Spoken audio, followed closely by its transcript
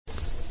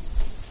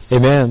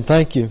Amen.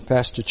 Thank you,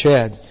 Pastor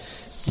Chad.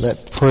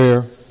 That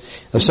prayer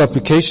of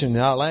supplication.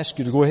 Now I'll ask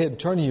you to go ahead and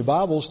turn in your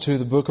Bibles to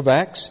the book of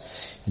Acts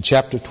in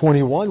chapter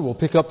 21. We'll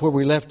pick up where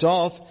we left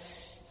off.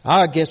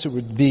 I guess it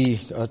would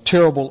be a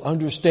terrible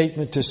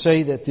understatement to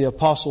say that the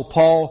Apostle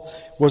Paul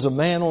was a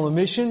man on a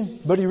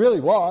mission, but he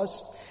really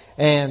was.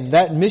 And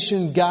that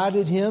mission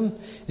guided him,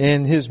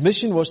 and his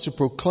mission was to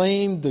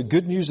proclaim the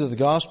good news of the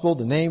gospel,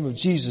 the name of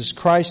Jesus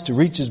Christ, to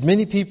reach as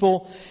many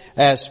people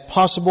as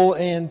possible,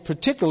 and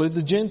particularly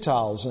the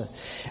Gentiles.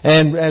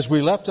 And as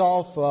we left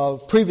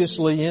off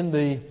previously in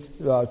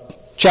the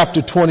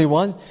chapter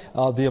 21,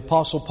 the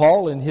Apostle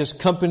Paul and his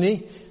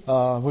company,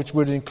 which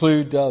would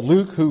include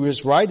Luke, who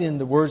is writing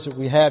the words that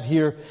we have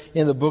here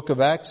in the book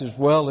of Acts, as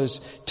well as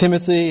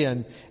Timothy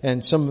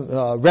and some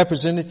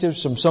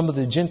representatives from some of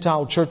the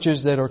Gentile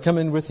churches that are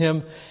coming with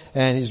him.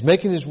 And he's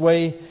making his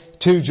way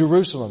to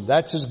Jerusalem.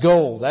 That's his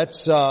goal.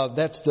 That's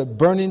the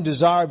burning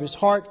desire of his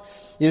heart,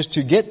 is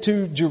to get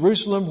to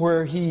Jerusalem,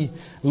 where he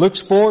looks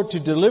forward to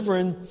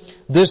delivering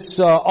this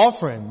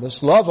offering,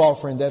 this love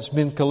offering that's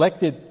been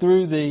collected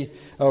through the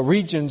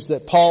regions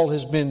that Paul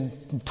has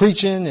been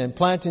preaching and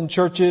planting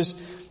churches.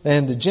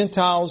 And the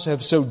Gentiles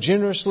have so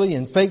generously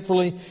and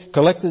faithfully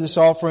collected this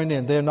offering,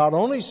 and they're not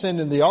only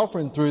sending the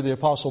offering through the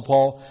Apostle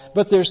Paul,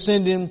 but they're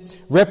sending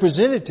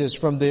representatives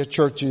from their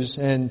churches,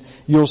 and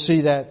you'll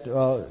see that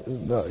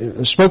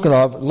spoken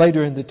of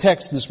later in the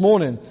text this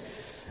morning.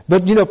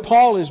 But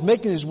Paul is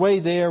making his way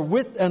there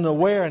with an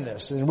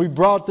awareness, and we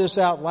brought this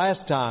out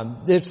last time.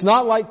 It's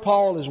not like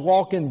Paul is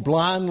walking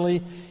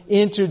blindly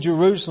into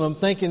Jerusalem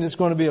thinking it's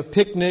going to be a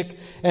picnic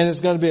and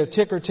it's going to be a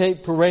ticker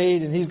tape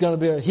parade and he's going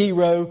to be a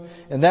hero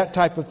and that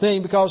type of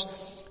thing, because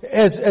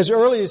as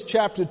early as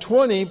chapter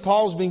 20,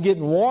 Paul's been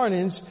getting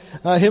warnings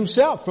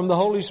himself from the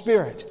Holy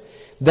Spirit.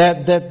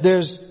 That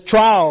there's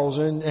trials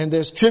and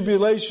there's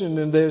tribulation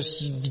and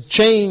there's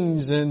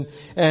chains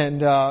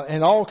and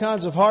all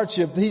kinds of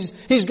hardship.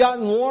 He's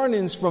gotten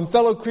warnings from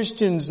fellow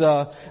Christians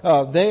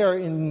there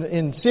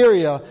in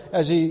Syria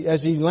as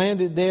he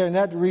landed there in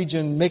that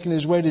region, making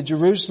his way to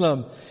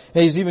Jerusalem.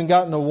 And he's even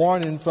gotten a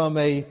warning from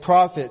a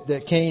prophet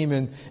that came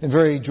and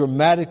very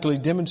dramatically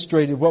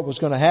demonstrated what was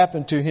going to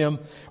happen to him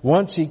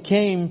once he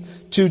came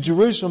to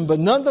Jerusalem. But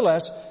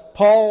nonetheless,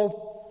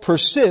 Paul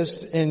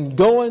persist in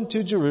going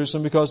to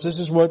Jerusalem because this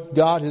is what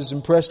God has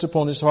impressed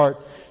upon his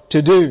heart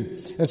to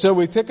do. And so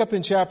we pick up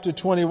in chapter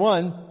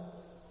 21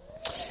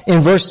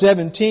 in verse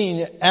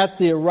 17, at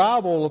the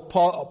arrival of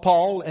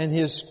Paul and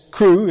his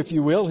crew, if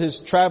you will, his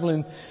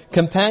traveling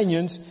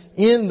companions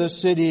in the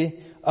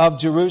city of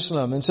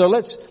Jerusalem. And so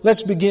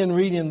let's begin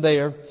reading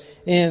there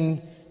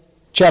in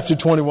chapter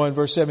 21,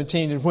 verse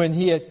 17. And when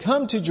he had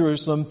come to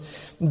Jerusalem,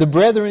 the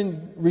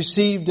brethren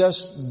received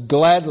us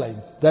gladly.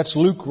 That's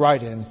Luke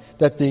writing,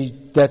 that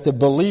the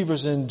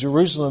believers in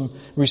Jerusalem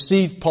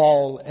received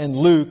Paul and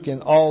Luke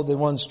and all the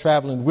ones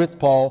traveling with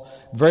Paul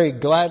very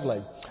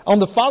gladly. On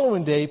the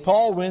following day,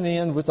 Paul went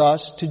in with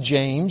us to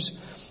James,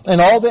 and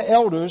all the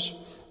elders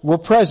were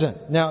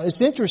present. Now,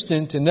 it's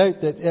interesting to note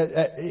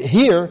that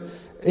here,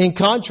 in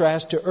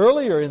contrast to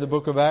earlier in the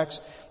book of Acts,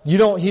 you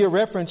don't hear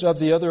reference of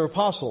the other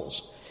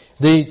apostles.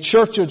 The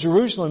church of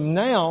Jerusalem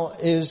now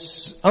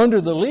is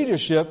under the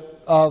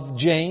leadership of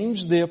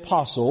James the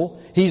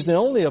apostle. He's the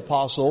only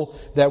apostle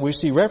that we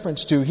see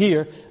reference to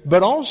here.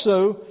 But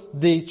also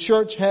the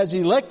church has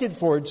elected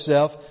for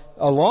itself,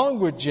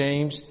 along with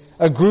James,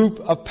 a group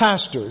of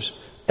pastors,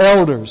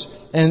 elders.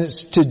 And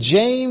it's to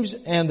James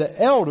and the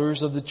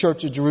elders of the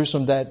church of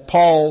Jerusalem that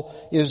Paul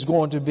is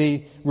going to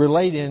be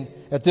relating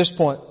at this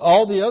point.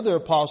 All the other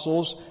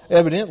apostles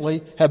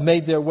evidently have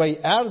made their way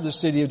out of the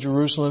city of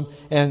Jerusalem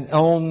and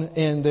on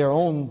in their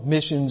own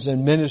missions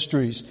and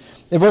ministries.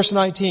 In verse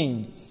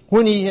 19,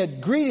 when he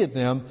had greeted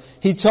them,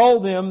 he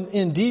told them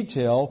in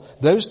detail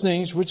those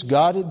things which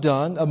God had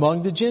done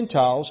among the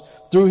Gentiles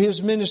through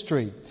his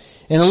ministry.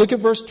 And look at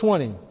verse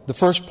 20, the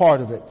first part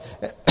of it.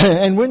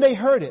 And when they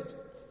heard it,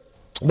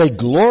 they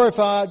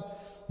glorified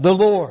the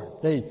Lord.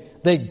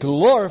 They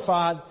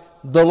glorified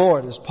the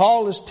Lord. As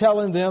Paul is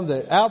telling them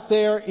that out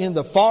there in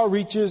the far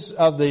reaches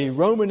of the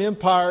Roman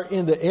Empire,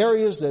 in the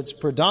areas that's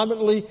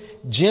predominantly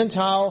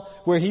Gentile,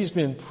 where he's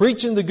been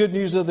preaching the good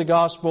news of the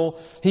gospel,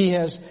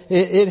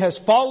 it has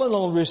fallen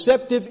on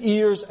receptive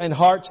ears and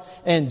hearts,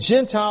 and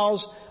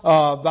Gentiles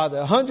by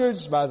the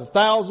hundreds, by the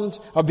thousands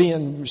are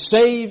being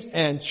saved,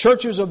 and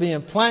churches are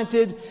being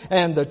planted,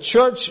 and the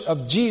church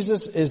of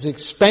Jesus is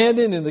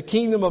expanding, and the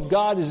kingdom of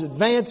God is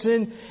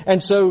advancing.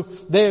 And so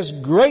there's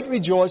great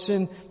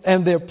rejoicing,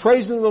 and they're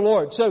praising the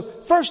Lord.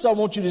 So first I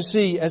want you to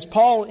see, as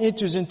Paul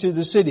enters into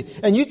the city,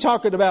 and you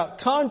talking about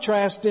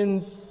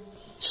contrasting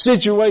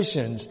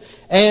situations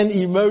and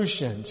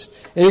emotions.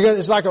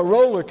 It's like a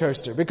roller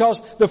coaster,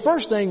 because the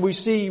first thing we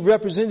see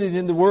represented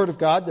in the Word of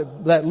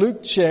God that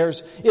Luke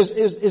shares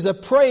is a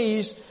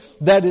praise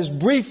that is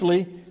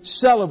briefly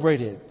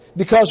celebrated.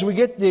 because we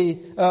get the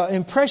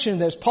impression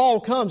that as Paul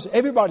comes,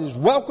 everybody's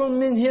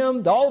welcoming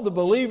him. All the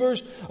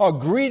believers are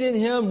greeting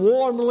him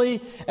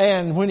warmly.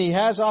 And when he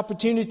has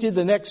opportunity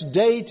the next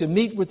day to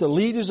meet with the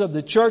leaders of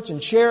the church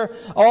and share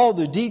all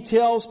the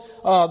details,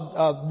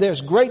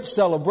 there's great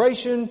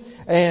celebration.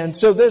 And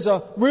so there's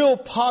a real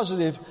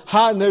positive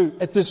high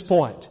note at this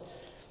point.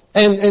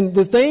 And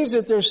the things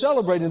that they're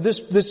celebrating,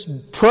 this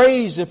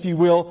praise, if you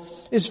will,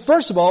 is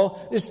first of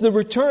all, it's the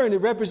return.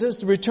 It represents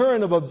the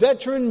return of a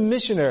veteran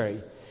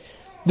missionary.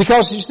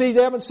 Because you see,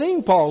 they haven't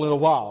seen Paul in a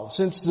while,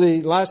 since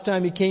the last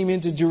time he came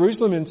into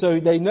Jerusalem, and so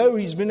they know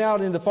he's been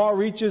out in the far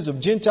reaches of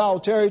Gentile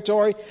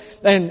territory,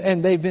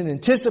 and they've been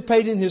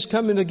anticipating his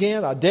coming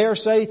again. I dare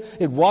say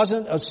it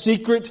wasn't a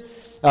secret.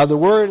 The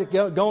word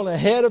going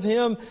ahead of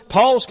him,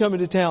 Paul's coming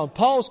to town,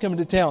 Paul's coming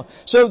to town.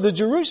 So the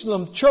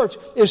Jerusalem church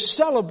is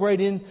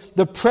celebrating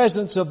the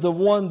presence of the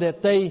one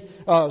that they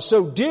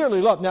so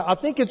dearly love. Now, I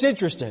think it's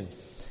interesting,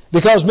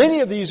 because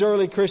many of these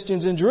early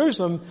Christians in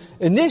Jerusalem,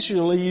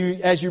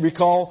 initially, as you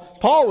recall,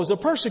 Paul was a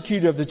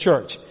persecutor of the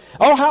church.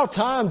 Oh, how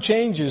time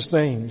changes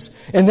things.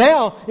 And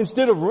now,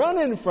 instead of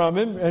running from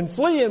him and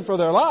fleeing for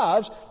their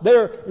lives,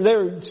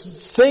 they're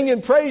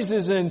singing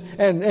praises and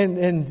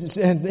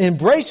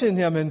embracing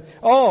him and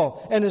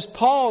as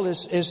Paul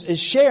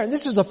is sharing,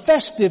 this is a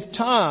festive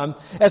time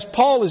as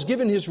Paul is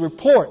giving his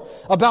report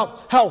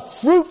about how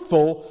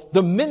fruitful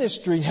the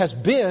ministry has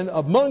been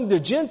among the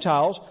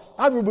Gentiles.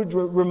 I would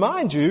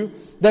remind you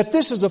that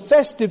this is a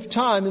festive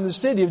time in the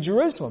city of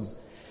Jerusalem.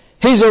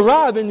 He's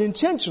arriving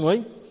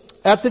intentionally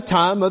at the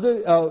time of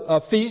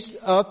the feast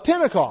of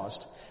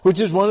Pentecost, which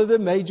is one of the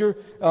major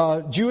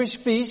Jewish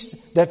feasts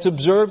that's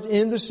observed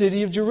in the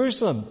city of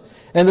Jerusalem.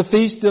 And the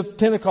feast of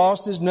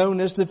Pentecost is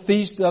known as the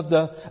feast of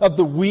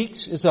the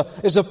weeks. It's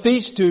a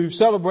feast to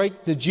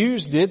celebrate, the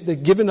Jews did, the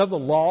giving of the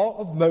law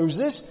of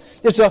Moses.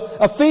 It's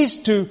a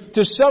feast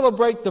to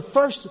celebrate the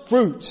first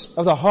fruits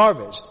of the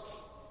harvest.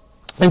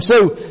 And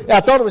so I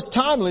thought it was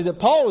timely that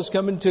Paul was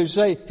coming to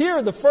say, here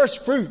are the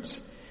first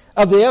fruits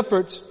of the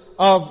efforts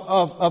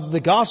of the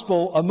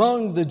gospel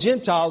among the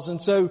Gentiles,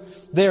 and so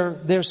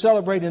they're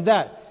celebrating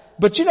that.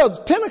 But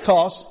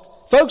Pentecost,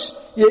 folks,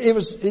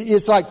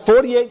 it's like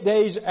 48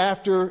 days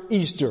after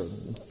Easter,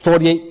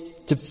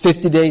 48 to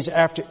 50 days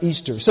after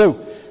Easter.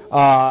 So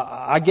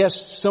I guess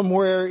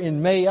somewhere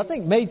in May, I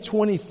think May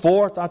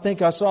 24th, I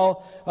think I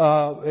saw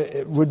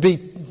it would be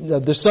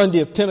the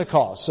Sunday of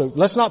Pentecost. So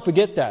let's not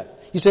forget that.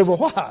 You say, well,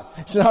 why?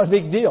 It's not a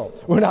big deal.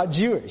 We're not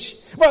Jewish.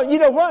 Well, you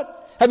know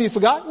what? Have you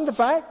forgotten the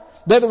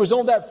fact that it was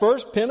on that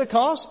first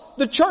Pentecost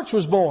the church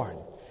was born?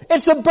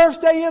 It's the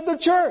birthday of the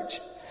church.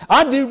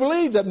 I do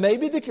believe that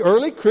maybe the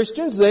early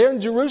Christians there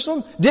in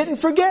Jerusalem didn't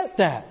forget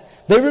that.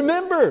 They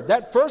remember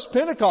that first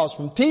Pentecost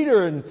from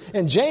Peter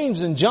and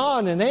James and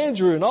John and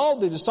Andrew and all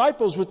the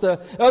disciples with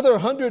the other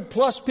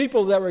 100+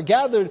 people that were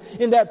gathered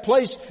in that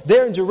place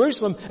there in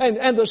Jerusalem.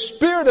 And the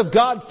Spirit of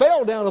God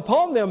fell down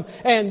upon them,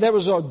 and there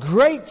was a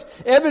great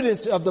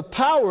evidence of the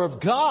power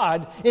of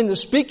God in the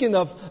speaking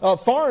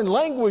of foreign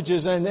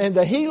languages and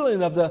the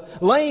healing of the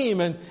lame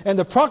and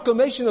the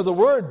proclamation of the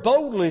word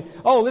boldly.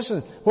 Oh,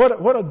 listen,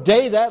 what a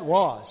day that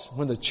was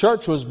when the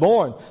church was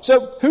born.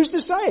 So who's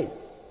to say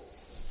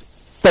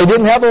they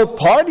didn't have a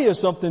party or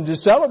something to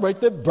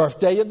celebrate the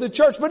birthday of the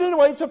church? But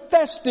anyway, it's a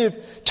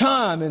festive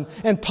time,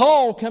 and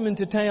Paul coming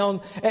to town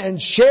and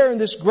sharing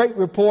this great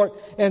report,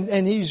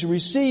 and he's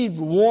received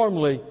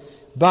warmly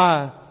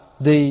by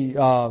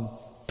the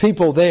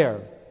people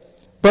there.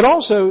 But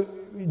also,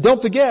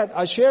 don't forget,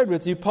 I shared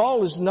with you,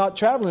 Paul is not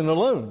traveling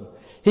alone.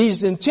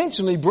 He's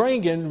intentionally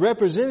bringing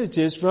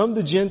representatives from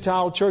the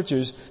Gentile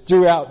churches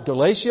throughout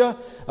Galatia,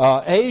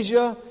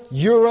 Asia,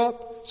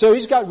 Europe. So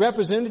he's got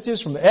representatives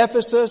from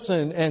Ephesus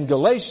and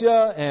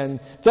Galatia and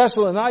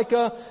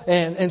Thessalonica.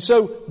 And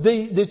so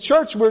the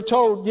church, we're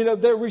told,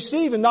 they're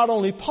receiving not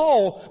only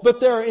Paul, but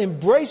they're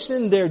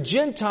embracing their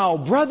Gentile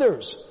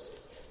brothers.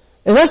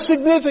 And that's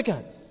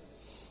significant,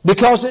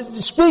 because it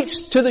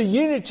speaks to the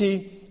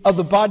unity of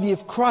the body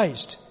of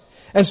Christ.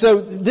 And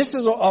so this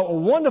is a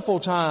wonderful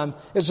time.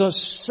 It's a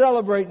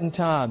celebrating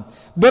time.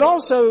 But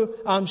also,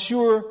 I'm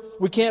sure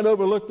we can't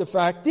overlook the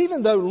fact,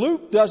 even though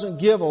Luke doesn't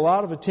give a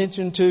lot of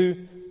attention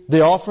to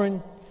the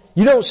offering,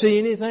 you don't see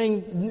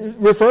anything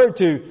referred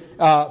to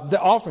the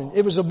offering.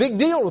 It was a big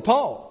deal to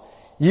Paul.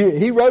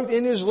 He wrote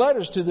in his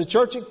letters to the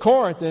church at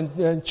Corinth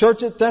and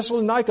church at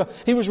Thessalonica,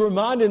 he was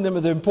reminding them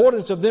of the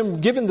importance of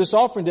them giving this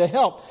offering to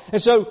help. And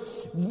so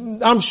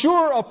I'm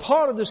sure a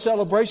part of the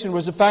celebration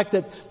was the fact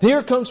that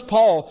here comes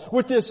Paul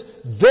with this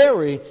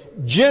very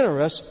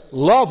generous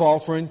love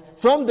offering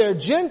from their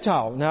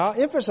Gentile. Now, I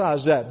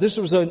emphasize that. This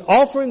was an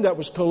offering that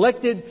was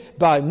collected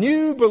by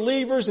new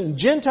believers in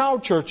Gentile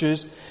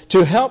churches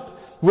to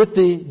help with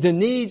the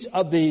needs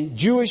of the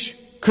Jewish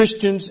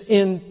Christians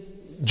in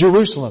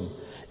Jerusalem.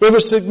 It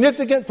was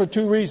significant for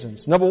two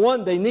reasons. Number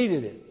one, they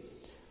needed it.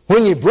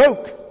 When you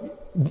broke,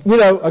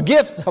 a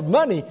gift of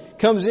money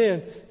comes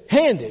in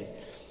handy.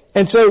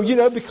 And so,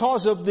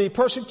 because of the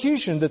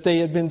persecution that they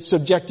had been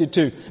subjected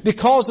to,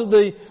 because of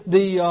the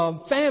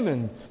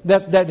famine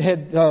that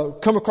had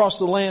come across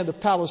the land of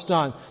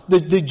Palestine,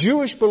 the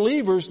Jewish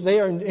believers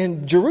there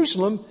in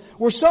Jerusalem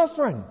were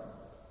suffering.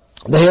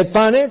 They had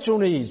financial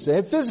needs, they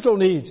had physical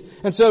needs.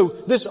 And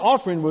so this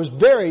offering was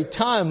very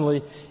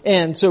timely.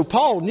 And so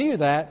Paul knew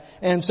that.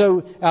 And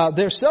so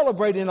they're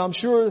celebrating, I'm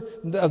sure,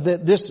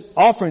 that this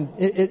offering.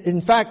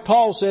 In fact,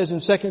 Paul says in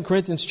 2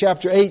 Corinthians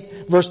chapter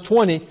 8, verse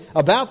 20,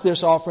 about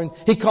this offering,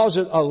 he calls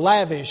it a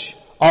lavish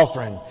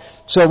offering.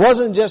 So it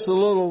wasn't just a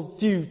little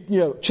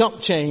few,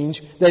 chump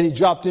change that he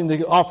dropped in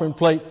the offering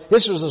plate.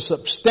 This was a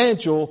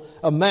substantial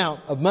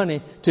amount of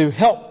money to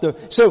help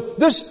so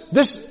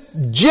this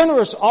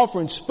generous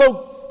offering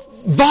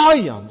spoke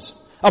volumes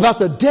about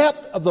the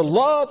depth of the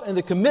love and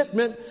the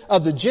commitment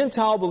of the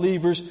Gentile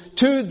believers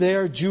to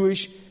their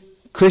Jewish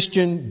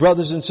Christian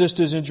brothers and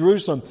sisters in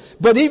Jerusalem.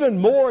 But even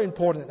more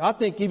important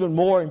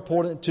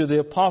to the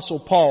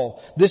Apostle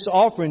Paul, this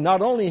offering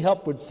not only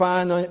helped with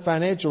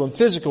financial and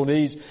physical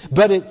needs,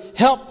 but it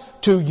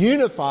helped to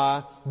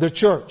unify the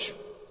church.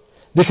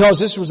 Because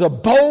this was a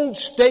bold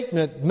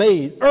statement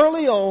made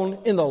early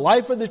on in the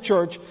life of the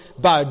church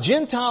by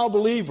Gentile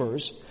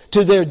believers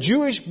to their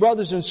Jewish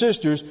brothers and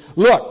sisters.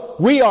 Look,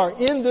 we are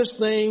in this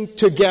thing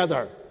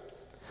together.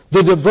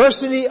 The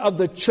diversity of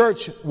the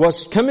church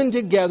was coming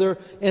together,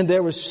 and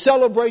there was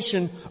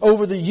celebration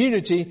over the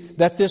unity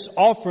that this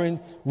offering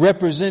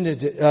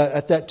represented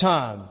at that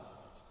time.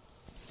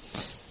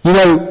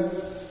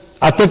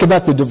 I think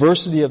about the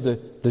diversity of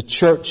the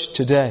church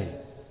today.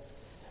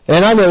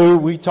 And I know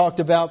we talked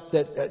about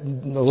that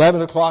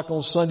 11 o'clock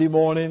on Sunday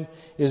morning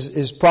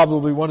is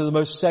probably one of the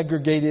most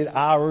segregated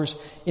hours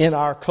in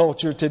our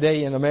culture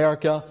today in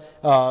America.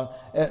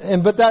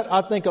 But that,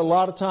 I think, a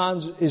lot of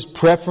times is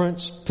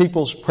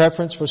people's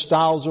preference for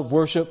styles of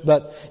worship.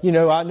 But,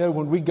 I know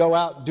when we go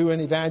out doing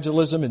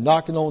evangelism and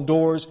knocking on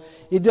doors,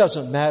 it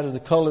doesn't matter the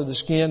color of the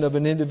skin of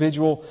an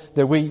individual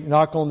that we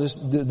knock on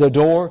the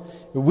door.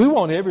 We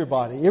want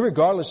everybody,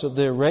 irregardless of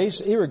their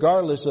race,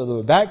 irregardless of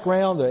their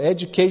background, their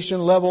education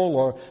level,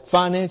 or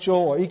financial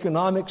or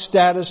economic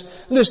status.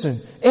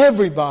 Listen,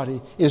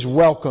 everybody is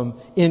welcome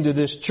into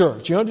this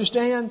church. You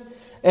understand?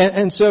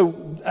 And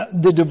so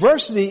the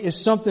diversity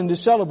is something to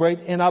celebrate,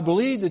 and I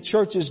believe the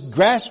church is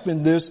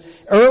grasping this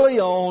early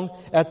on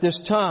at this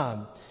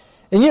time.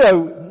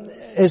 And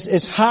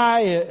as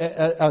high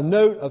a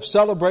note of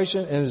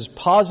celebration and as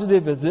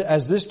positive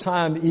as this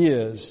time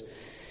is,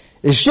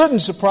 it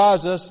shouldn't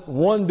surprise us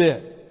one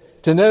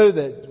bit to know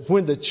that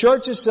when the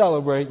church is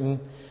celebrating,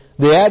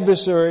 the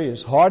adversary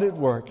is hard at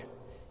work,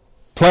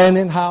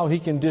 planning how he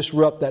can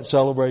disrupt that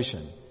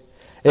celebration.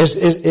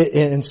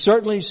 And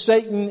certainly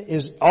Satan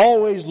is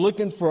always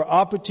looking for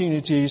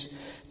opportunities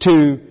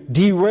to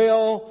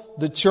derail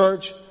the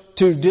church,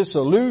 to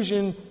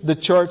disillusion the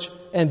church,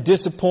 and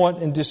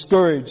disappoint and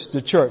discourage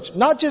the church.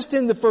 Not just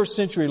in the first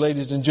century,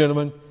 ladies and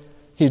gentlemen.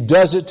 He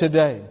does it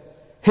today.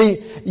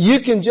 You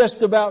can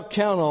just about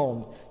count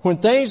on when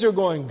things are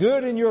going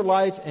good in your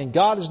life and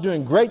God is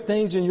doing great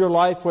things in your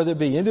life, whether it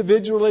be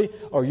individually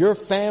or your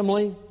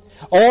family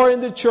or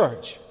in the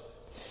church.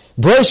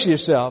 Brace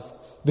yourself,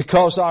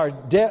 because our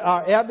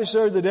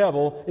adversary, the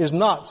devil, is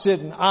not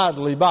sitting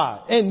idly by.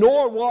 And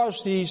nor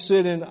was he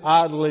sitting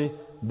idly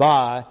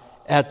by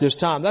at this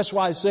time. That's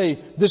why I say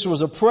this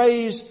was a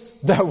praise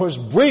that was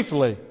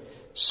briefly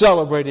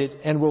celebrated,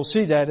 and we'll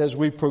see that as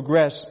we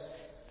progress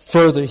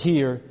further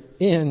here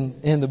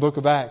in the book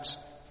of Acts.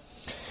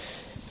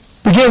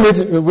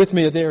 Begin with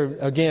me there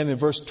again in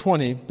verse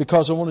 20,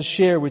 because I want to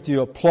share with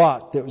you a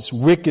plot that was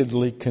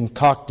wickedly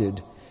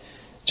concocted.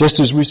 Just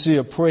as we see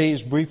a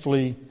praise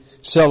briefly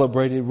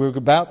celebrated, we're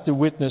about to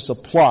witness a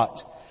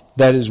plot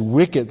that is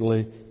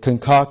wickedly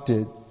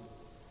concocted.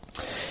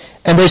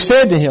 And they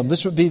said to him,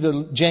 this would be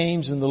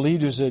James and the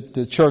leaders at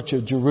the church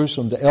of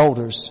Jerusalem, the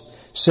elders,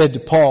 said to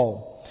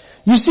Paul,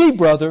 "You see,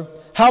 brother,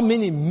 how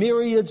many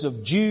myriads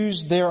of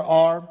Jews there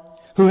are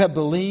who have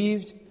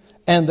believed,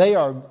 and they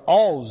are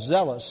all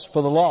zealous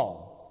for the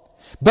law.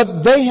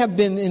 But they have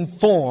been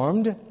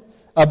informed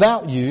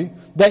about you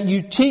that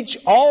you teach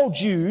all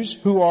Jews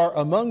who are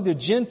among the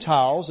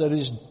Gentiles," that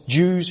is,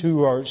 Jews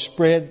who are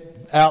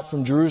spread out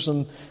from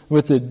Jerusalem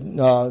with the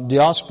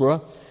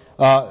diaspora,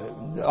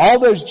 all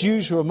those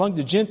Jews who are among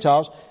the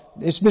Gentiles,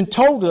 it's been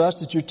told to us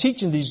that you're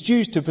teaching these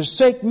Jews to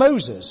forsake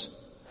Moses,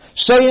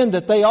 saying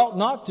that they ought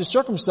not to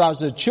circumcise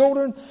their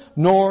children,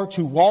 nor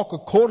to walk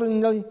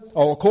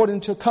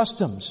according to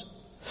customs.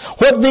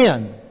 What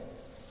then?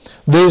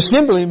 The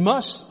assembly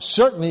must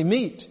certainly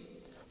meet,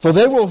 for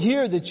they will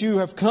hear that you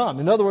have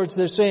come. In other words,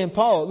 they're saying,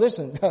 Paul,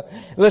 listen,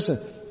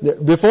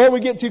 before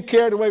we get too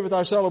carried away with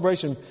our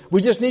celebration,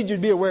 we just need you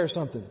to be aware of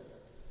something.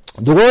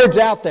 The word's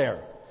out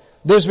there.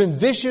 There's been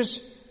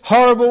vicious,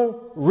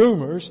 horrible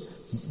rumors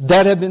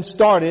that have been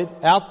started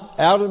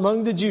out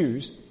among the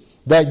Jews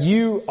that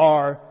you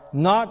are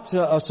not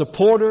a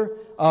supporter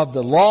of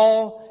the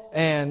law,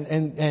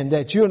 and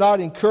that you're not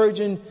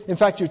encouraging. In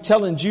fact, you're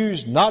telling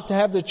Jews not to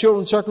have their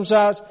children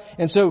circumcised.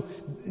 And so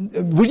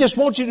we just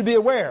want you to be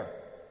aware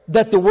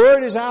that the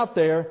word is out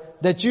there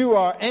that you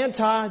are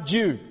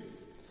anti-Jew.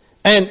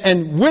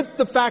 And with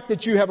the fact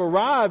that you have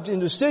arrived in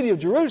the city of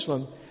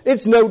Jerusalem,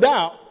 it's no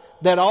doubt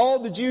that all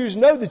the Jews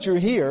know that you're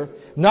here.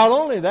 Not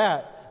only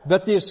that,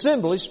 but the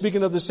assembly,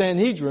 speaking of the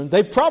Sanhedrin,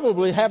 they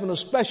probably having a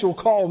special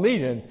call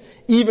meeting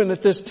even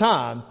at this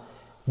time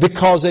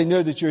because they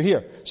know that you're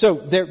here. So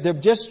they're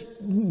just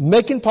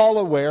making Paul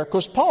aware. Of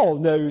course, Paul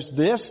knows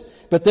this,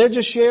 but they're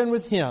just sharing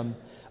with him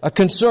a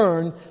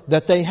concern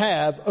that they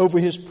have over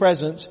his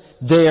presence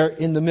there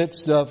in the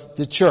midst of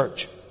the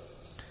church.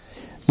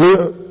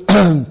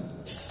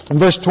 In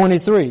verse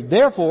 23,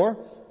 therefore,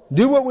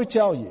 do what we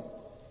tell you.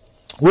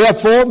 We have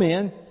 4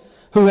 men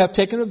who have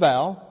taken a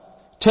vow.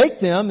 Take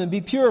them and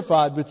be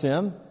purified with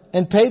them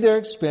and pay their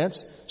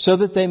expense so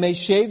that they may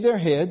shave their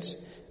heads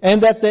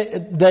and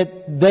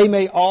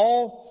that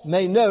all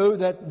may know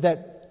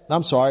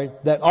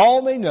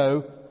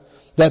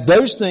that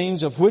those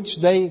things of which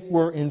they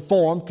were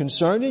informed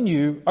concerning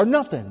you are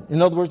nothing.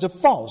 In other words, are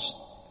false.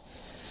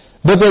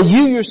 But that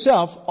you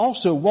yourself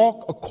also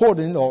walk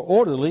according or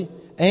orderly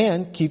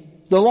and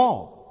keep the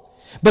law.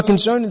 But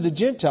concerning the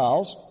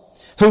Gentiles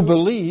who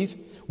believe,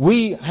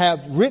 we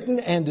have written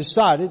and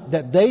decided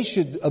that they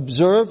should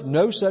observe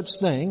no such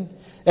thing,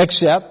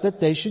 except that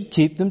they should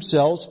keep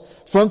themselves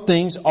from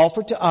things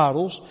offered to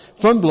idols,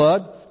 from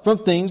blood,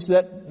 from things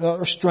that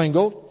are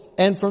strangled,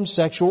 and from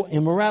sexual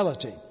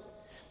immorality.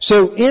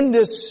 So in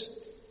this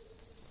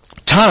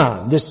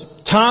time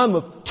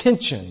of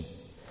tension,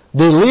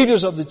 the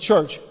leaders of the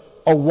church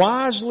are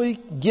wisely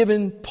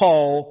giving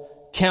Paul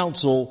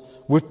counsel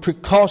with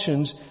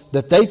precautions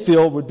that they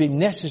feel would be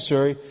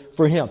necessary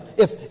for him.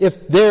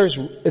 If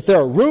there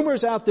are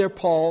rumors out there,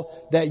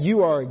 Paul, that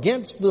you are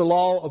against the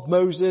law of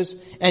Moses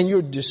and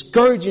you're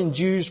discouraging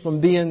Jews from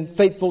being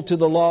faithful to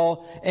the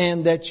law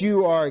and that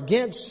you are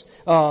against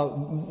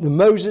the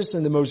Moses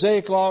and the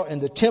Mosaic law and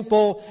the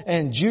temple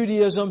and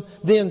Judaism,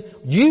 then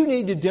you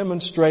need to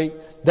demonstrate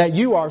that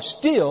you are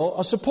still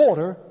a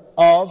supporter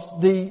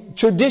of the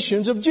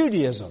traditions of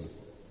Judaism.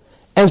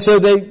 And so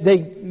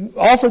they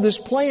offer this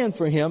plan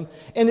for him,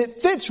 and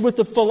it fits with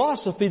the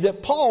philosophy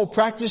that Paul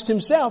practiced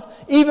himself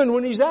even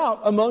when he's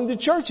out among the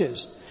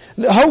churches.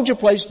 Hold your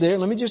place there.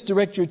 Let me just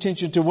direct your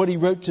attention to what he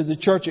wrote to the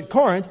church at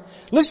Corinth.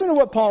 Listen to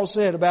what Paul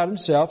said about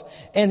himself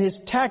and his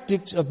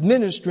tactics of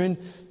ministering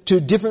to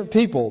different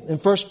people. In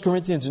 1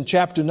 Corinthians in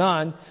chapter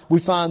 9, we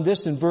find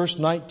this in verse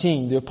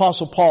 19. The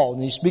Apostle Paul,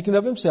 and he's speaking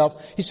of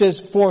himself, he says,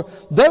 "For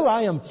though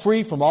I am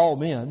free from all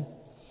men,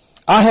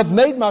 I have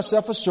made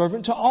myself a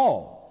servant to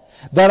all,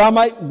 that I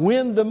might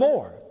win the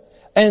more.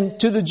 And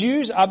to the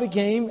Jews I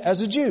became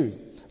as a Jew,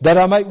 that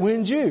I might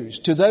win Jews.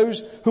 To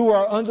those who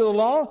are under the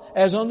law,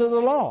 as under the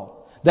law,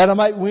 that I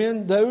might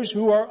win those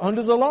who are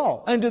under the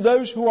law. And to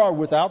those who are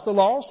without the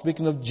law,"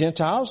 speaking of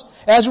Gentiles,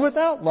 "as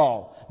without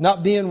law,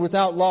 not being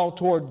without law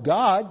toward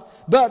God,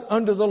 but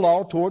under the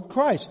law toward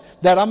Christ,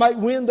 that I might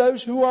win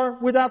those who are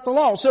without the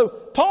law." So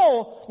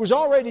Paul was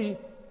already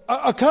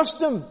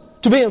accustomed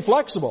to being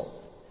flexible.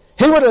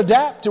 He would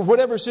adapt to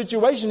whatever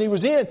situation he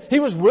was in. He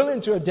was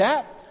willing to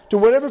adapt to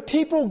whatever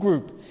people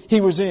group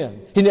he was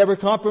in. He never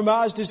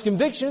compromised his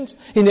convictions.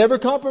 He never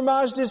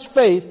compromised his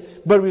faith,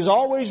 but he was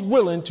always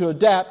willing to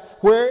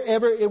adapt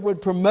wherever it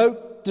would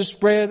promote the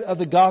spread of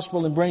the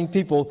gospel and bring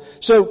people.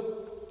 So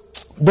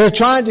they're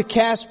trying to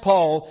cast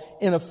Paul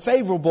in a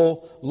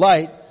favorable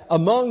light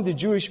among the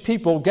Jewish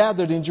people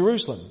gathered in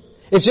Jerusalem.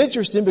 It's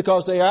interesting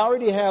because they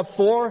already have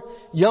 4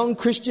 young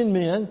Christian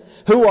men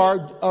who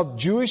are of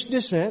Jewish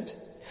descent,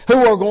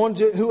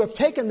 who have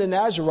taken the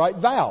Nazirite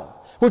vow,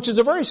 which is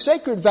a very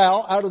sacred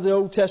vow out of the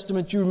Old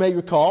Testament, you may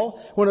recall,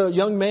 when a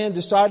young man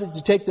decided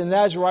to take the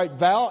Nazirite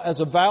vow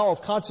as a vow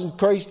of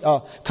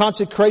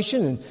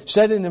consecration and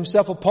setting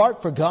himself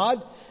apart for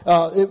God.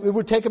 It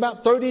would take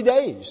about 30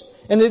 days.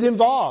 And it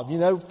involved,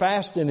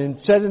 fasting and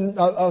setting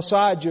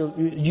aside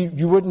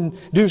you wouldn't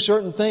do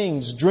certain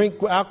things, drink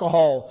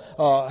alcohol,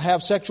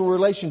 have sexual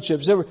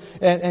relationships.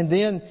 And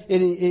then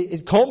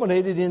it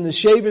culminated in the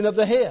shaving of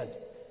the head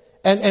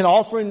and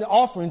offering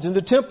offerings in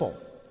the temple.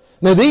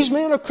 Now these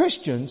men are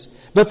Christians,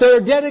 but they're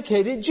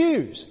dedicated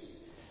Jews.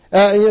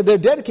 They're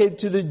dedicated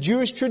to the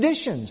Jewish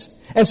traditions.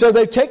 And so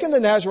they've taken the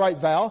Nazirite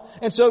vow,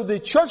 and so the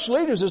church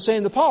leaders are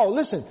saying to Paul,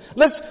 listen,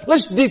 let's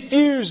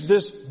defuse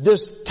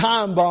this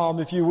time bomb,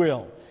 if you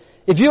will.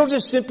 If you'll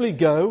just simply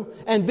go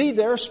and be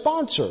their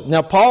sponsor.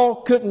 Now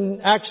Paul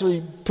couldn't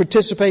actually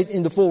participate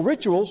in the full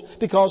rituals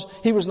because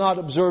he was not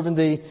observing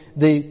the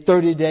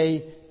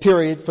 30-day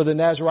period for the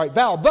Nazirite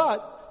vow,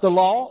 but the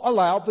law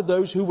allowed for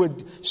those who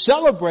would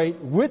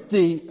celebrate with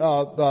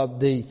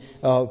the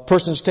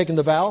persons taking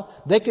the vow.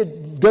 They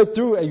could go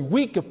through a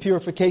week of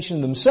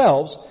purification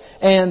themselves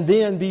and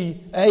then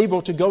be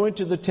able to go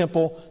into the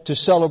temple to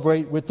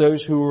celebrate with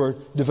those who were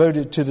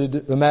devoted to the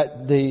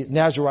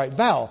Nazirite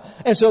vow.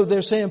 And so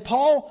they're saying,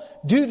 Paul,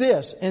 do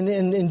this. And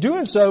in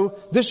doing so,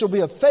 this will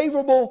be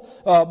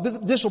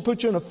this will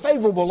put you in a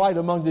favorable light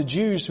among the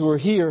Jews who are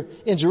here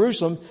in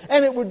Jerusalem.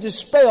 And it would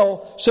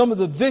dispel some of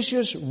the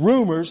vicious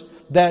rumors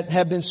that that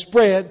have been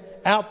spread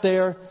out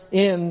there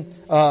in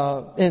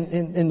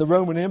the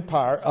Roman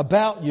Empire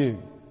about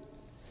you.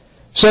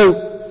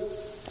 So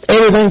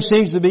everything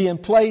seems to be in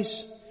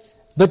place.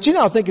 But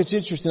I think it's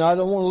interesting. I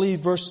don't want to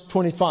leave verse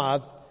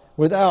 25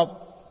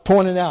 without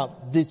pointing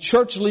out the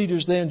church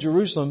leaders there in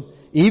Jerusalem,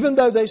 even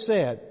though they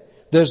said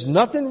there's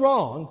nothing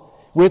wrong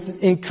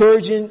with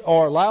encouraging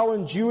or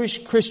allowing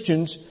Jewish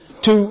Christians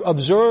to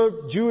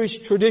observe Jewish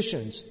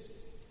traditions.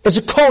 It's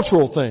a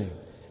cultural thing.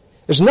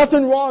 There's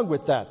nothing wrong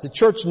with that. The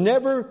church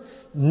never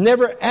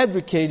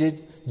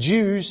advocated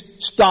Jews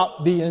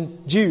stop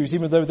being Jews,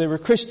 even though they were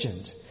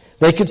Christians.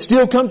 They could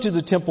still come to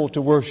the temple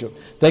to worship.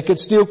 They could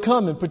still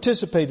come and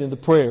participate in the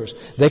prayers.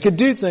 They could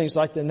do things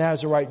like the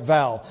Nazirite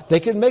vow. They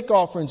could make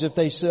offerings if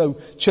they so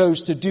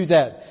chose to do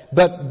that.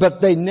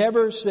 But they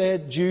never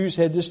said Jews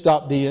had to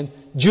stop being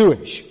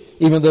Jewish,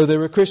 even though they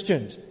were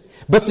Christians.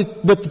 But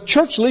the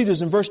church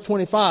leaders in verse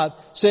 25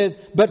 says,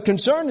 but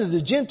concerning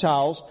the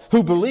Gentiles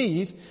who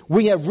believe,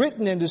 we have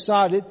written and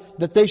decided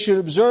that they should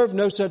observe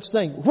no such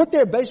thing. What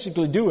they're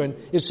basically doing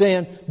is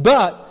saying,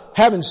 but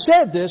having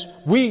said this,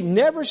 we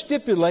never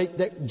stipulate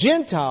that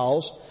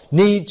Gentiles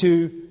need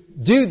to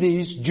do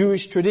these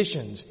Jewish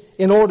traditions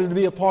in order to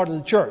be a part of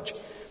the church.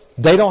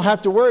 They don't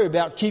have to worry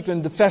about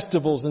keeping the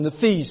festivals and the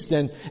feast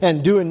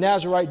and doing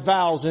Nazirite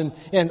vows and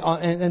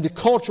the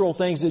cultural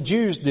things that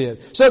Jews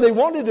did. So they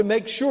wanted to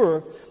make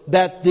sure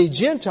that the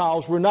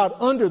Gentiles were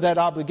not under that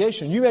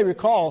obligation. You may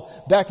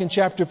recall back in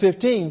chapter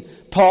 15,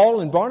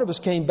 Paul and Barnabas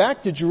came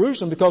back to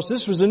Jerusalem because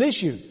this was an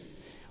issue.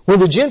 When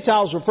the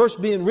Gentiles were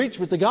first being reached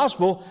with the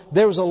gospel,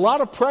 there was a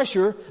lot of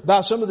pressure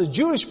by some of the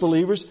Jewish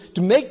believers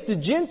to make the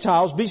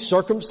Gentiles be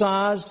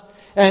circumcised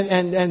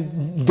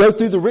and go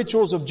through the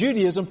rituals of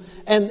Judaism.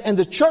 And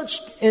the church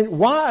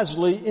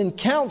wisely in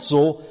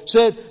council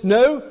said,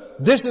 no,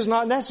 this is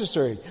not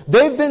necessary.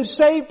 They've been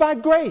saved by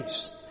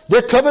grace.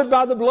 They're covered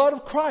by the blood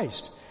of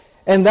Christ.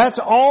 And that's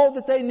all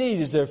that they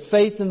need is their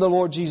faith in the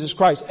Lord Jesus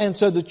Christ. And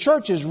so the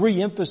church is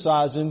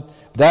re-emphasizing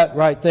that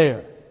right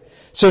there.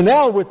 So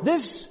now with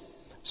this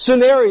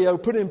scenario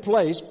put in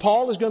place,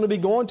 Paul is going to be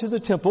going to the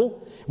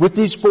temple with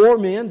these 4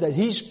 men that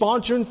he's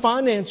sponsoring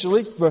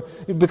financially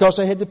because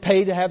they had to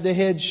pay to have their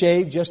head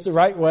shaved just the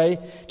right way,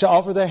 to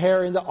offer their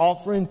hair in the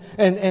offering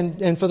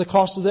and for the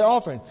cost of the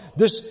offering.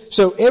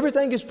 So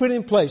everything is put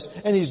in place,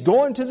 and he's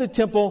going to the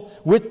temple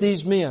with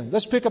these men.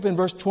 Let's pick up in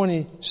verse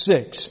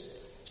 26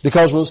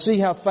 because we'll see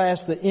how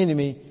fast the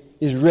enemy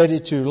is ready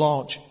to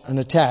launch an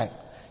attack.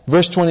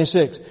 Verse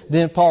 26,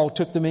 then Paul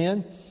took them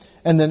in,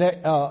 and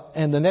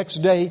the next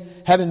day,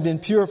 having been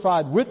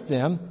purified with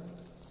them,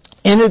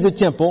 entered the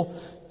temple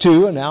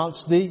to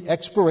announce the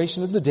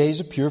expiration of the days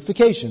of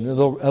purification. In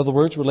other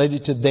words,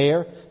 related to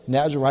their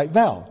Nazirite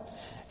vow.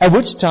 At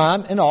which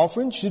time an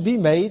offering should be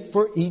made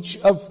for each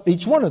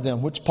one of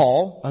them, which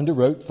Paul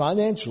underwrote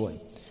financially.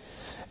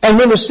 And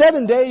when the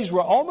 7 days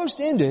were almost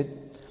ended,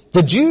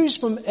 the Jews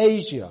from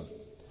Asia,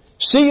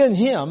 seeing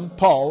him,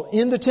 Paul,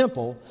 in the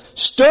temple,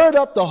 stirred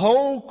up the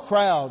whole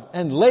crowd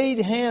and laid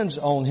hands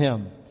on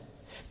him,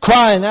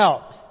 crying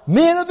out,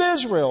 men of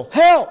Israel,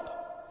 help!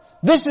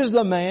 This is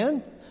the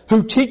man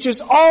who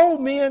teaches all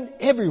men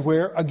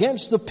everywhere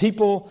against the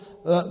people,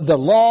 the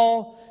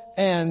law,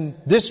 and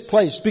this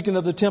place, speaking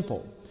of the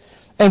temple.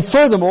 And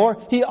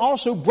furthermore, he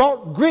also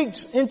brought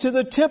Greeks into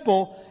the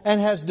temple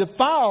and has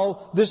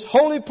defiled this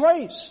holy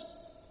place.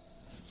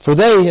 For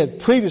they had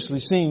previously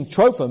seen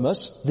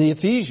Trophimus, the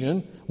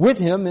Ephesian, with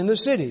him in the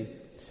city,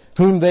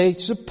 whom they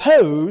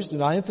supposed,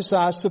 and I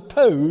emphasize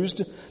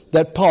supposed,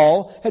 that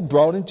Paul had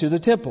brought into the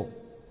temple.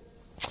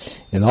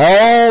 And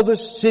all the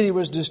city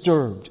was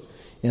disturbed,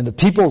 and the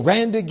people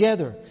ran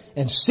together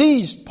and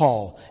seized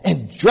Paul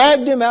and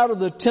dragged him out of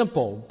the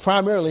temple,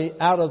 primarily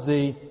out of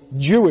the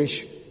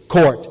Jewish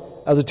court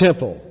of the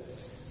temple.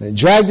 They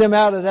dragged him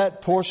out of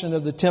that portion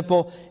of the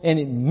temple, and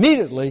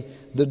immediately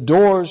the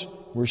doors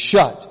were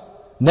shut.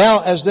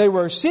 Now, as they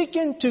were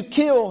seeking to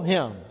kill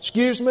him,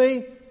 excuse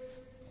me,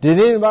 did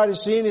anybody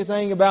see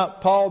anything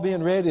about Paul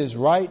being read his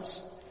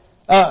rights?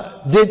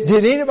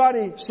 Did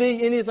anybody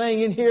see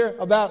anything in here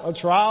about a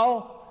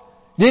trial?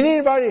 Did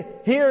anybody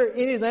hear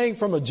anything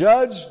from a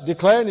judge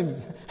declaring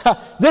him?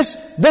 This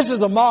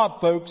is a mob,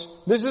 folks.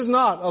 This is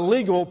not a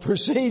legal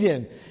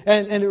proceeding.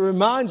 And it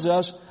reminds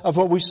us of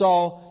what we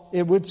saw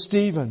with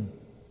Stephen.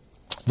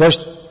 Verse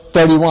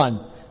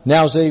 31.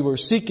 Now as they were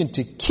seeking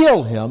to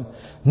kill him,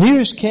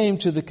 news came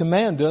to the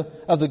commander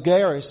of the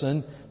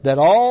garrison that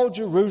all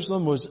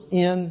Jerusalem was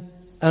in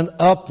an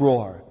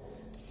uproar.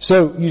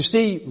 So you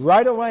see,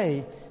 right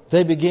away,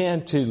 they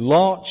began to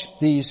launch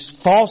these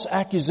false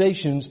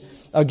accusations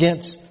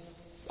against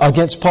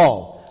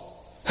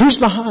Paul. Who's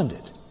behind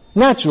it?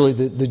 Naturally,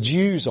 the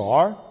Jews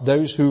are,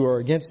 those who are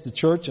against the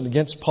church and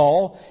against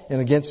Paul and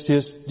against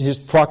his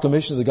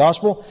proclamation of the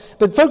gospel.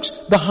 But folks,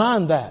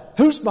 behind that,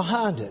 who's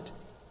behind it?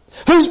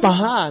 Who's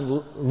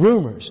behind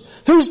rumors?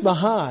 Who's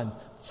behind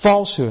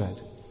falsehood?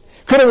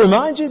 Could I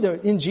remind you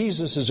that in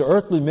Jesus'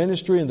 earthly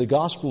ministry in the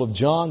Gospel of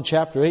John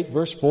chapter 8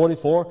 verse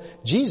 44,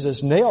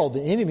 Jesus nailed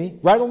the enemy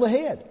right on the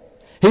head.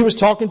 He was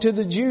talking to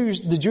the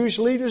Jewish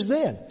leaders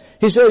then.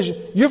 He says,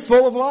 you're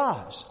full of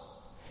lies.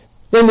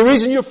 And the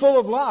reason you're full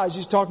of lies,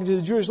 he's talking to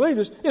the Jewish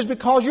leaders, is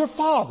because your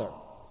father,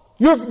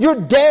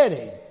 your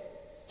daddy,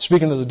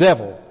 speaking of the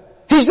devil,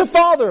 he's the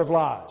father of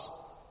lies.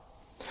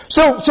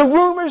 So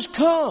rumors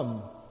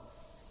come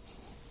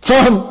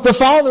from the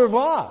father of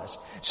lies.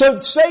 So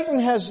Satan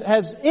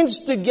has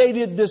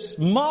instigated this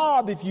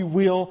mob, if you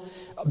will,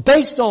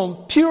 based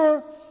on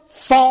pure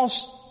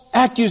false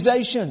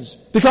accusations.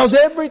 Because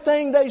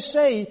everything they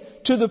say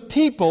to the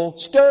people,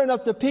 stirring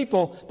up the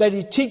people, that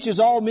he teaches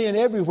all men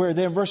everywhere,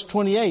 there in verse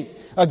 28,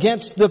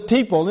 against the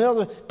people. In other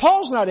words,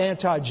 Paul's not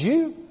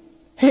anti-Jew.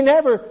 He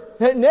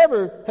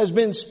never has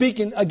been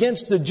speaking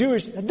against the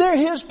Jewish. They're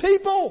his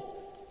people.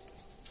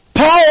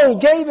 Paul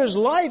gave his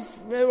life,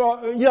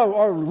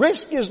 or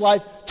risked his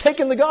life,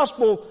 taking the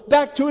gospel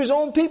back to his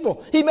own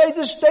people. He made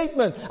this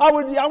statement, I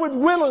would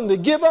willingly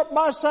give up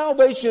my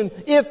salvation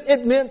if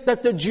it meant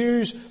that the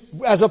Jews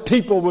as a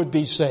people would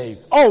be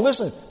saved. Oh,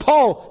 listen,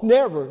 Paul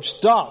never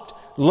stopped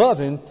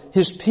loving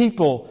his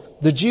people,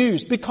 the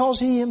Jews, because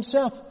he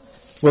himself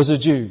was a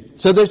Jew.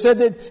 So they said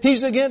that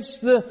he's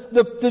against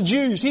the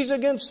Jews. He's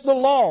against the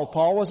law.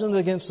 Paul wasn't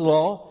against the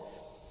law.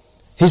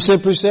 He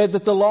simply said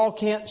that the law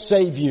can't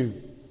save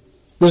you.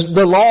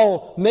 The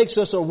law makes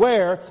us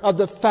aware of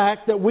the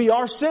fact that we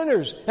are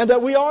sinners and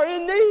that we are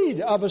in need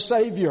of a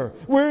Savior.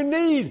 We're in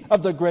need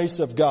of the grace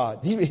of God.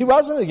 He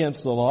wasn't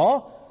against the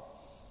law.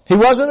 He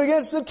wasn't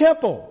against the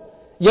temple.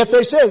 Yet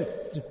they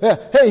said,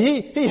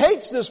 hey, he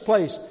hates this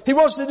place. He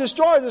wants to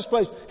destroy this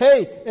place.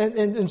 Hey,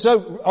 and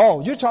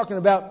so, you're talking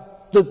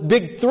about the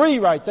big three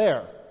right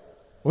there.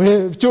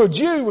 To a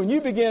Jew, when you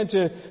begin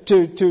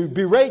to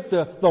berate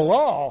the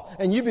law,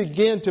 and you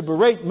begin to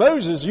berate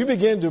Moses, you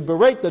begin to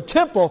berate the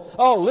temple,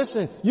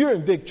 listen, you're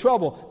in big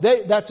trouble.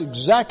 That's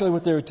exactly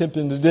what they're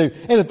attempting to do.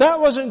 And if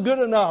that wasn't good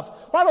enough,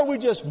 why don't we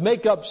just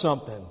make up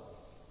something?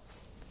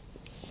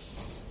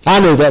 I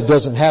know that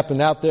doesn't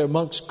happen out there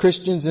amongst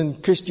Christians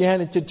and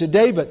Christianity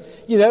today, but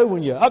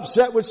when you're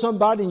upset with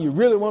somebody and you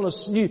really want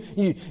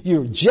to,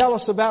 you're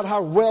jealous about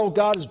how well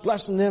God is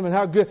blessing them and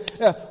how good,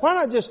 why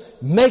not just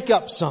make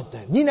up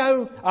something?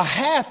 A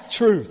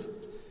half-truth.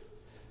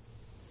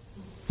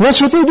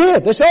 That's what they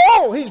did. They said,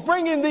 he's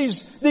bringing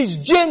these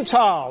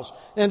Gentiles.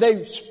 And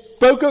they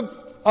spoke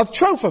of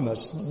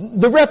Trophimus,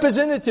 the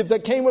representative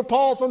that came with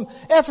Paul from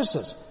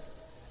Ephesus.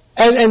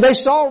 And they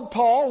saw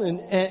Paul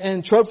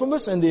and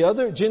Trophimus and the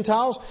other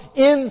Gentiles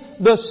in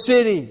the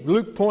city.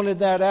 Luke pointed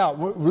that out.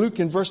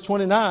 Luke in verse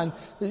 29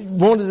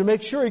 wanted to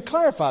make sure he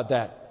clarified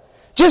that.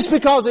 Just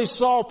because they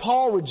saw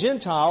Paul with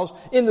Gentiles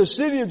in the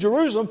city of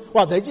Jerusalem,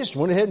 they just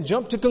went ahead and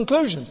jumped to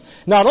conclusions.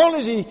 Not only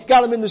has he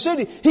got them in the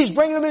city, he's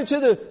bringing them into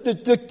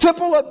the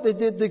temple of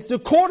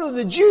the court of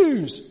the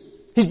Jews.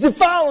 He's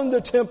defiling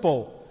the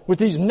temple with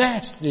these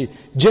nasty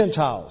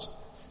Gentiles.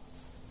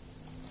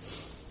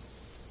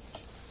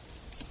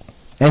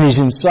 And he's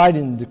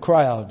inciting the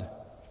crowd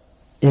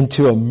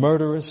into a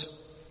murderous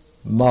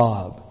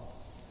mob.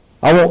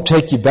 I won't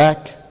take you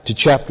back to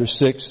chapter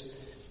 6,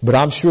 but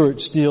I'm sure it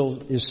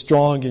still is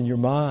strong in your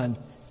mind.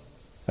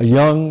 A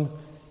young,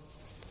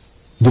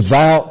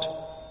 devout,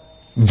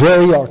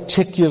 very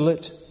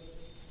articulate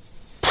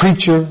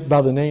preacher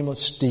by the name of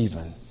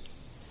Stephen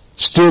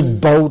stood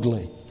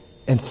boldly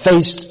and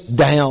faced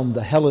down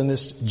the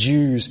Hellenist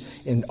Jews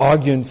in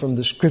arguing from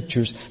the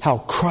Scriptures how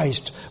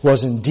Christ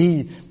was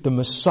indeed the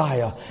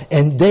Messiah.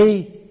 And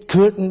they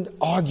couldn't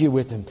argue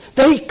with him.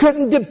 They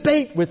couldn't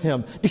debate with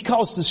him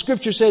because the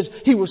Scripture says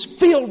he was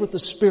filled with the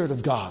Spirit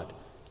of God.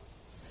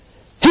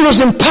 He was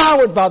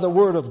empowered by the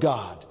Word of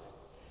God.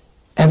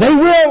 And they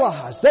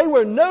realized they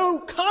were no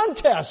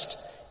contest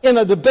in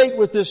a debate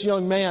with this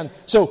young man.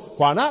 So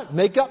why not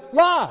make up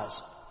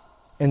lies?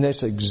 And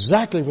that's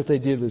exactly what they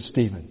did with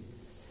Stephen.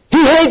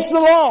 He hates the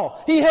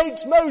law. He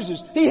hates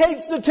Moses. He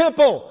hates the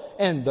temple.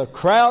 And the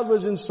crowd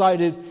was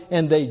incited,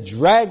 and they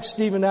dragged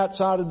Stephen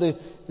outside of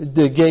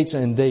the gates,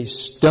 and they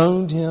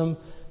stoned him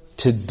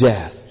to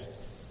death.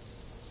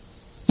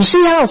 You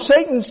see how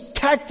Satan's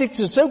tactics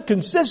are so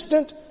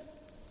consistent?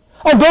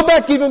 Go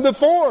back even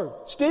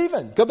before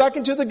Stephen. Go back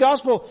into the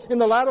gospel in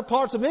the latter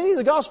parts of any of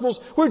the gospels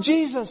where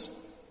Jesus.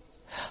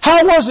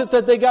 How was it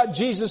that they got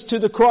Jesus to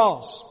the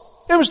cross?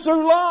 It was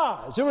through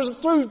lies. It was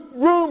through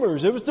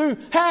rumors. It was through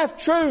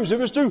half-truths. It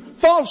was through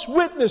false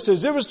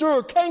witnesses. It was through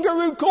a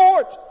kangaroo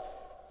court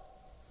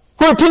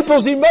where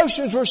people's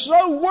emotions were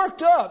so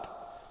worked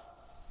up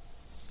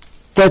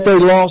that they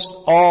lost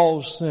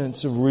all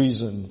sense of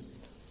reason.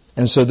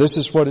 And so this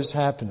is what is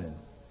happening.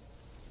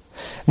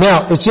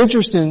 Now, it's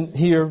interesting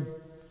here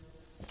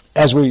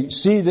as we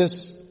see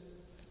this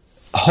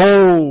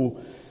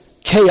whole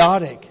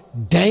chaotic,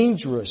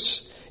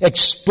 dangerous,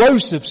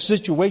 explosive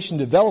situation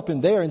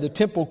developing there in the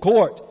temple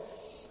court.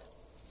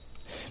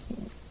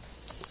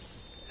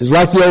 It's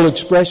like the old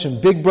expression,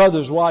 big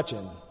brother's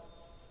watching.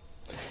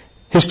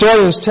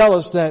 Historians tell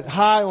us that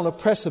high on a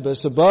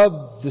precipice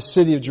above the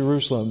city of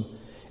Jerusalem,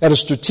 at a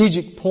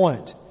strategic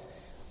point,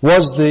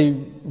 was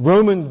the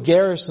Roman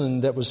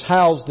garrison that was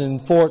housed in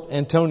Fort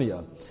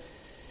Antonia.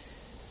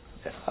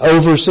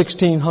 over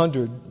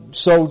 1,600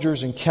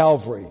 soldiers and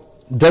cavalry.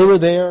 They were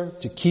there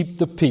to keep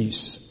the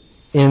peace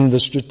in the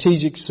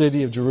strategic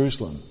city of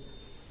Jerusalem.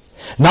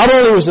 Not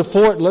only was the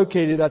fort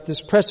located at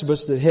this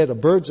precipice that had a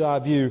bird's eye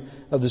view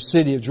of the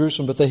city of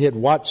Jerusalem, but they had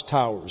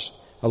watchtowers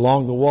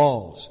along the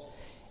walls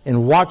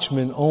and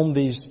watchmen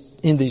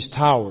in these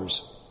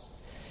towers.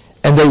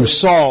 And they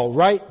saw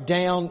right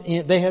down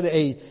in, they had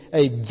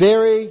a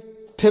very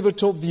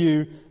pivotal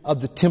view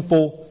of the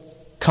temple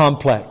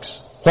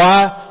complex.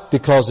 Why?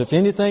 Because if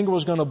anything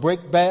was going to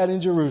break bad in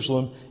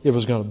Jerusalem, it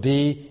was going to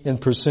be in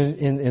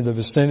the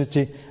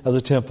vicinity of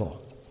the temple.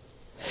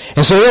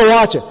 And so they're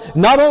watching.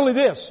 Not only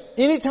this,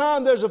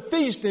 anytime there's a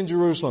feast in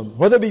Jerusalem,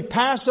 whether it be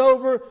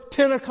Passover,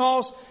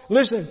 Pentecost,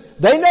 listen,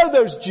 they know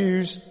those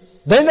Jews.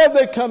 They know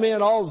they come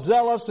in all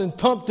zealous and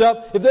pumped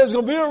up. If there's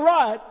going to be a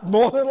riot,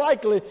 more than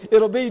likely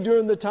it'll be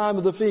during the time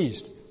of the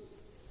feast.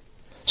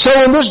 So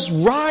when this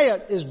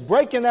riot is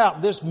breaking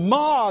out, this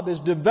mob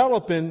is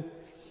developing,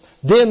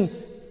 then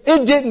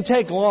it didn't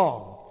take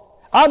long.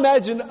 I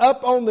imagine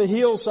up on the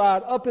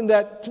hillside, up in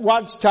that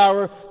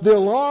watchtower, the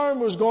alarm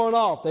was going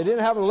off. They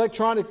didn't have an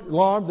electronic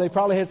alarm. They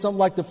probably had something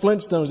like the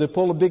Flintstones. They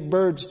pull a big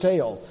bird's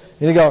tail.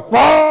 And they go,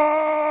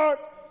 bark,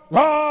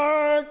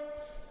 bark.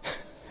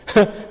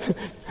 and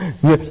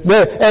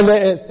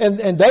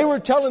they were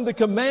telling the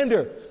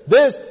commander,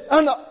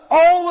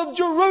 all of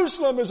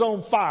Jerusalem is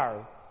on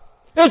fire.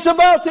 It's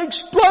about to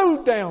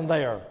explode down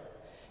there.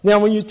 Now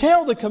when you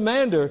tell the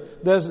commander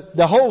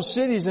the whole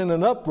city's in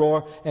an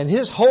uproar and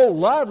his whole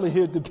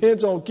livelihood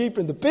depends on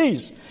keeping the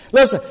peace.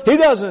 Listen, he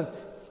doesn't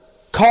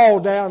call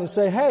down and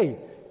say, hey,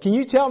 can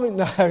you tell me?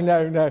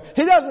 No.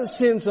 He doesn't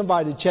send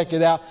somebody to check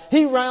it out.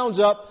 He rounds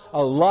up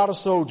a lot of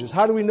soldiers.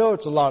 How do we know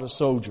it's a lot of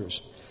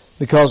soldiers?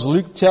 Because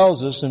Luke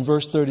tells us in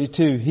verse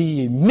 32,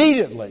 he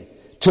immediately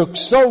took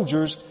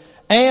soldiers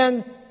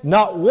and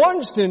not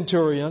one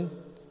centurion.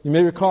 You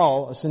may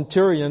recall a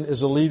centurion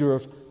is a leader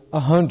of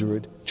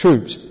 100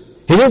 troops.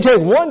 He didn't take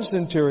one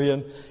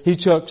centurion, he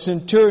took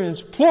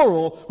centurions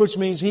plural, which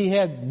means he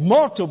had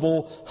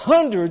multiple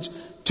hundreds,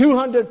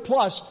 200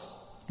 plus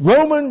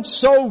Roman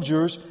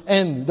soldiers,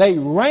 and they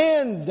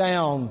ran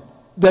down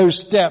those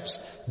steps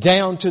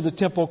down to the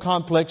temple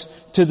complex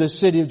to the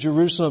city of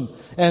Jerusalem.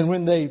 And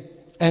when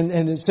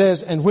it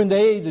says, and when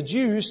the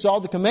Jews saw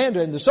the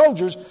commander and the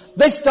soldiers,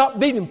 they stopped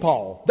beating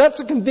Paul. That's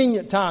a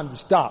convenient time to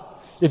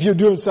stop if you're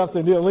doing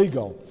something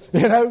illegal,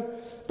 you know.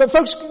 But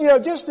folks,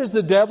 just as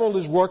the devil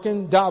is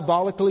working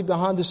diabolically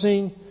behind the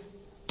scene,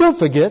 don't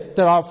forget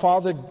that our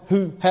Father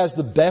who has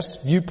the best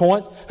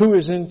viewpoint, who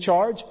is in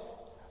charge,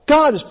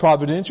 God is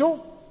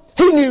providential.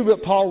 He knew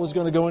that Paul was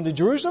going to go into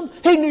Jerusalem.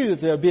 He knew that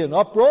there would be an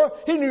uproar.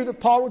 He knew that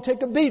Paul would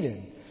take a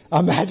beating.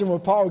 I imagine when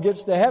Paul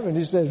gets to heaven,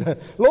 he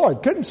said,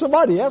 Lord, couldn't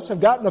somebody else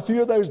have gotten a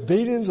few of those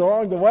beatings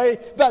along the way?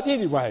 But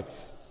anyway,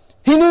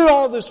 he knew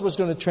all this was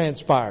going to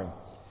transpire.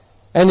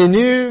 And he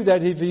knew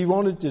that if he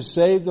wanted to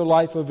save the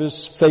life of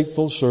his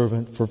faithful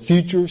servant for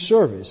future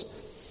service,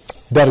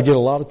 better get a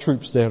lot of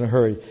troops there in a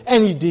hurry.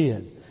 And he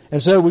did.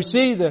 And so we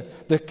see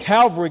the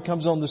cavalry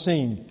comes on the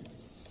scene.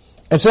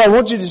 And so I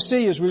want you to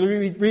see as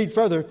we read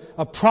further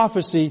a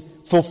prophecy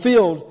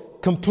fulfilled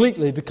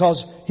completely,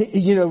 because,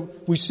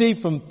 we see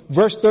from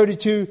verse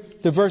 32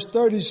 to verse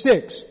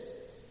 36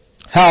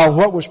 how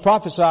what was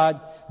prophesied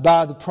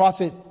by the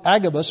prophet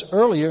Agabus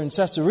earlier in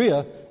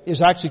Caesarea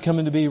is actually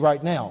coming to be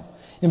right now.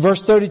 In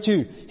verse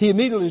 32, he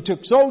immediately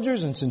took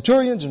soldiers and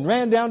centurions and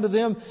ran down to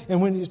them.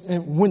 And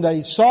when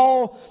they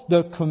saw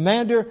the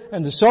commander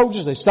and the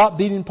soldiers, they stopped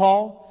beating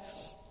Paul.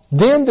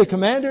 Then the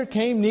commander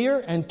came near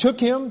and took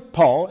him,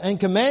 Paul, and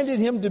commanded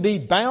him to be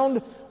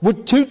bound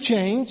with 2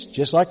 chains,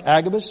 just like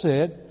Agabus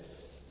said.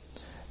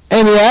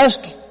 And he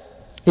asked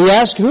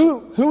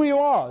who he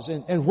was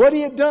and what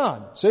he had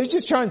done. So he's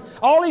just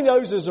all he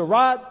knows is a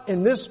riot,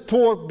 and this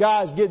poor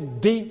guy's getting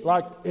beat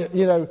like,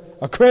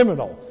 a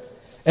criminal.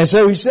 And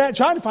so he's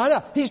trying to find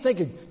out. He's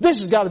thinking,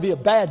 this has got to be a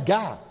bad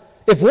guy.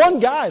 If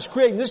one guy is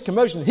creating this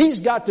commotion, he's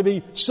got to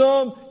be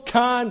some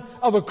kind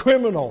of a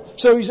criminal.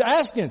 So he's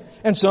asking.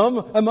 And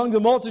some among the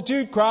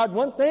multitude cried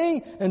one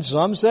thing, and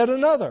some said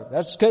another.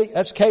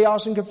 That's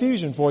chaos and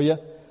confusion for you.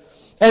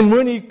 And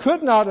when he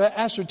could not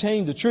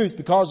ascertain the truth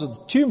because of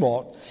the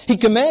tumult, he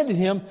commanded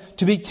him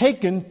to be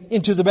taken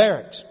into the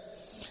barracks.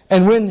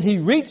 And when he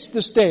reached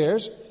the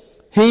stairs,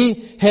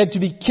 he had to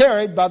be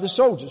carried by the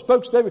soldiers.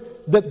 Folks,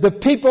 the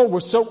people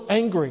were so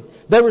angry.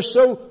 They were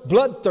so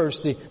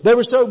bloodthirsty. They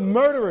were so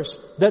murderous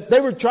that they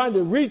were trying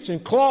to reach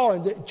and claw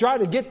and try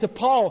to get to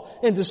Paul.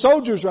 And the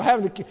soldiers were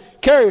having to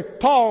carry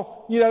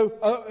Paul,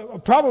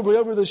 probably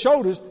over the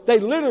shoulders. They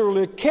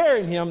literally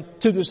carried him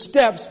to the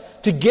steps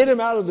to get him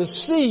out of the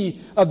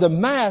sea of the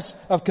mass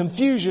of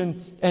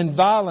confusion and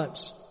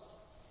violence.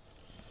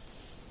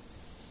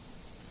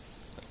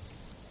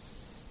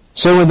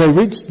 So when they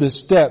reached the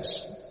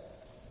steps,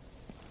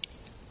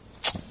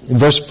 in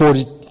verse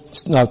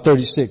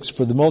 36,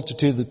 for the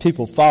multitude of the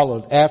people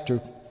followed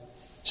after.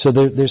 So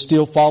they're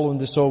still following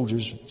the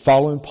soldiers,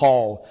 following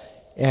Paul,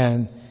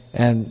 and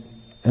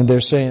they're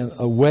saying,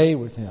 away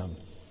with him.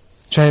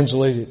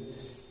 Translated,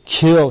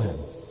 kill him.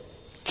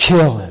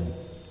 Kill him.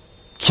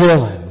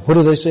 Kill him. What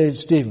do they say to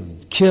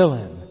Stephen? Kill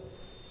him.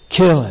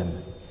 Kill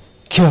him.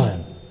 Kill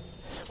him.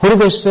 What do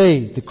they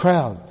say? The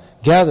crowd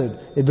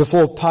gathered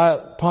before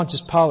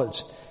Pontius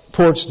Pilate's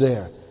porch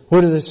there.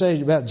 What do they say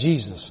about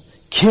Jesus?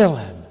 Kill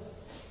him.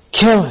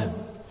 Kill him.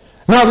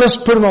 Now let's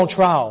put him on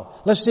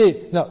trial. Let's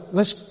see. No,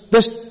 let's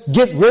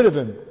get rid of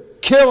him.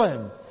 Kill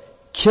him.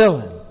 Kill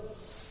him.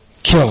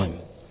 Kill him.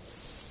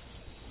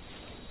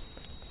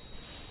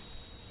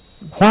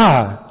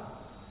 Why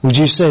would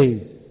you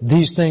say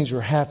these things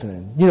were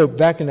happening? You know,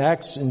 back in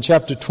Acts in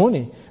chapter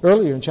 20,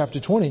 earlier in chapter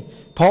 20,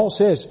 Paul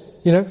says,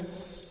 you know,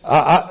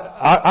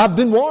 I've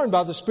been warned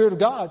by the Spirit of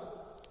God.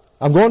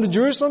 I'm going to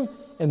Jerusalem,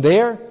 and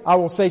there I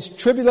will face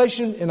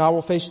tribulation and I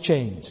will face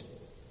chains.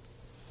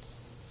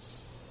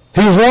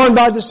 He was warned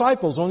by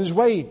disciples on his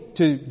way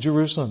to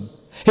Jerusalem.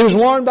 He was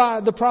warned by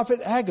the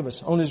prophet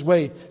Agabus on his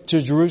way to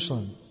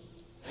Jerusalem.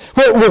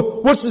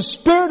 Well, was the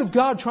Spirit of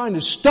God trying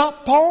to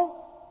stop Paul?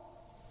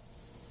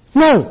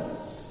 No.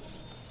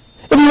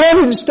 If he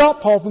wanted to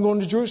stop Paul from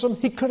going to Jerusalem,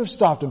 he could have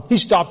stopped him. He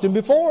stopped him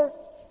before.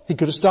 He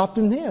could have stopped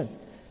him then.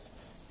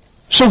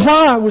 So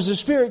why was the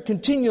Spirit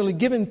continually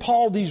giving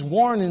Paul these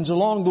warnings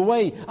along the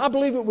way? I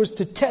believe it was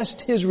to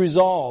test his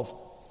resolve.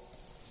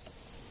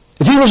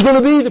 If he was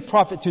going to be the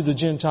prophet to the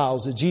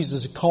Gentiles that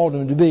Jesus had called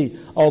him to be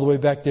all the way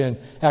back there in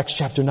Acts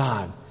chapter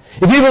 9.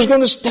 If he was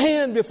going to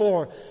stand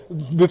before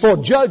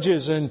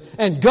judges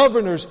and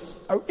governors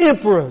or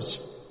emperors,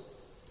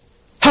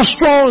 how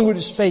strong would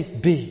his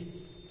faith be?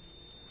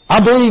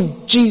 I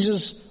believe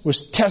Jesus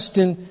was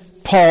testing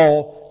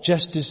Paul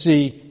just to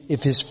see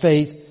if his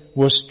faith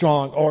was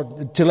strong,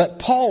 or to let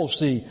Paul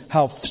see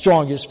how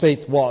strong his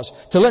faith was,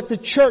 to let the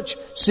church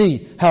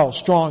see how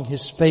strong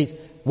his faith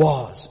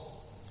was.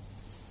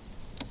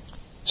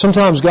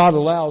 Sometimes God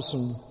allows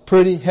some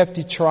pretty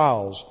hefty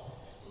trials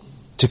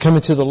to come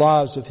into the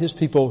lives of His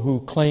people who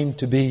claim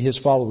to be His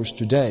followers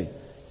today.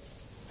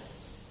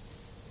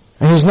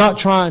 And He's not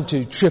trying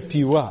to trip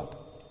you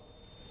up.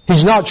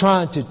 He's not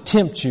trying to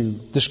tempt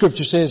you. The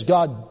Scripture says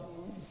God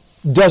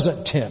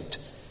doesn't tempt,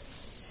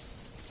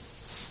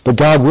 but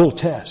God will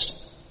test.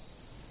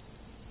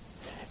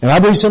 And I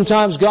believe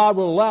sometimes God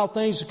will allow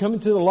things to come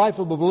into the life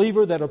of a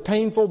believer that are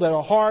painful, that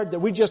are hard, that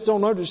we just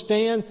don't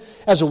understand,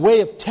 as a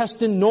way of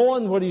testing,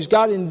 knowing what He's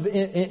got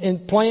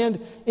in planned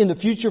in the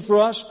future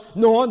for us,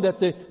 knowing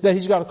that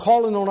He's got a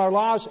calling on our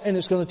lives, and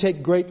it's going to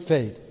take great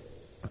faith.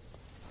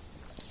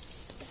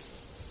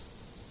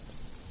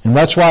 And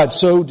that's why it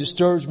so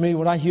disturbs me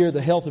when I hear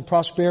the health and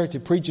prosperity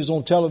preachers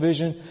on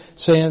television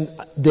saying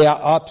the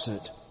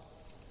opposite.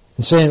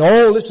 And saying,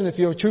 oh, listen, if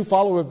you're a true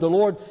follower of the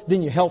Lord,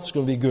 then your health's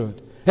going to be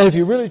good. And if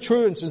you're really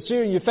true and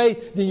sincere in your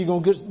faith, then you're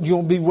going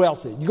to be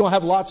wealthy. You're going to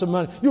have lots of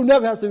money. You'll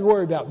never have to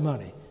worry about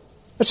money.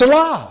 That's a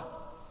lie.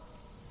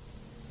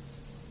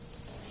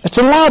 It's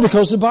a lie,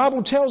 because the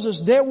Bible tells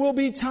us there will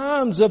be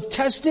times of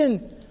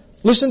testing.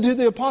 Listen to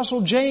the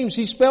Apostle James.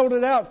 He spelled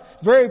it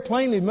out very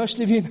plainly.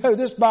 Most of you know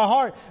this by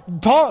heart.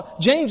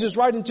 James is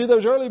writing to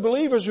those early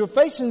believers who are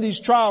facing these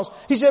trials.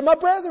 He said, my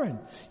brethren,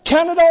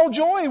 count it all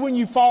joy when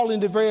you fall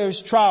into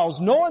various trials,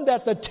 knowing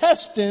that the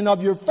testing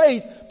of your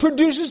faith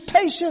produces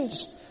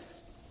patience.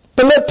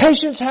 But let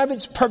patience have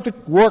its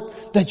perfect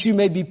work, that you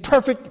may be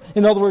perfect,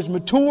 in other words,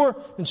 mature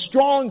and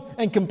strong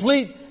and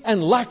complete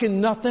and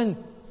lacking nothing.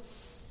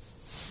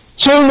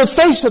 So in the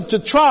face of the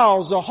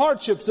trials, the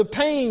hardships, the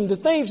pain, the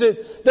things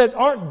that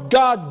aren't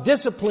God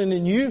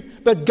disciplining you,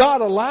 but God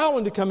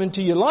allowing to come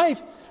into your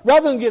life,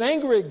 rather than get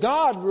angry at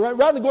God,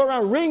 rather than go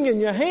around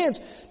wringing your hands,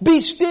 be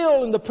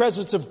still in the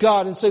presence of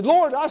God and say,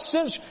 Lord, I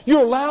sense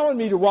You're allowing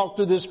me to walk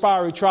through this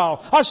fiery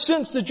trial. I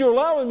sense that You're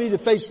allowing me to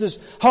face this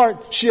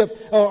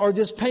hardship or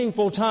this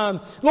painful time.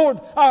 Lord,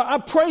 I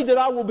pray that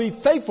I will be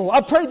faithful. I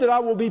pray that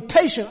I will be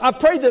patient. I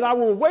pray that I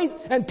will wait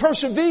and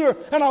persevere.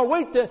 And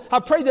I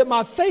pray that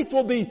my faith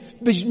will be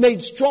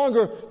made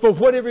stronger for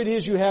whatever it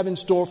is You have in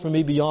store for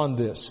me beyond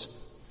this.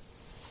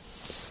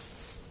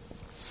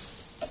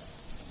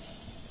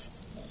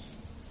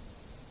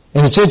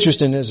 And it's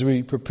interesting as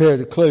we prepare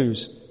to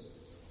close.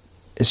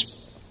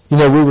 We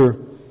were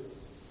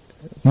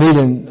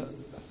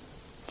meeting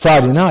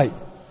Friday night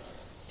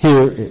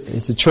here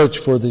at the church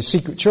for the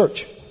secret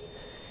church.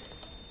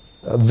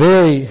 A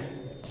very,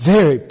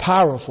 very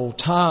powerful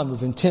time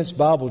of intense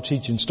Bible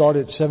teaching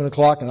started at 7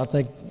 o'clock, and I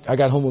think I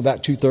got home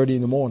about 2:30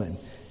 in the morning.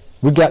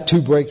 We got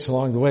 2 breaks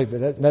along the way,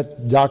 but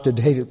that Dr.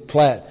 David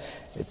Platt,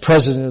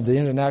 president of the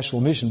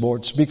International Mission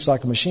Board, speaks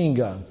like a machine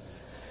gun.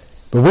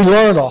 But we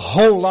learned a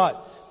whole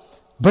lot.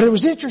 But it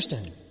was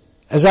interesting.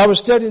 As I was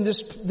studying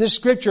this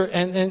scripture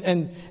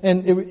and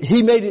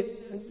he made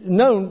it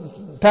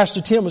known,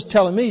 Pastor Tim was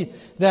telling me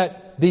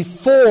that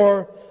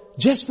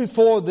just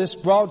before this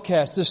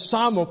broadcast, this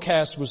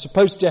simulcast was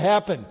supposed to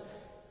happen.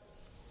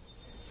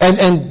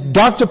 And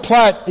Dr.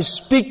 Platt is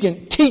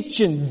speaking,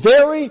 teaching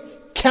very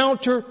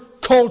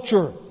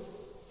counterculture.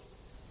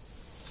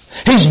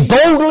 He's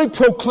boldly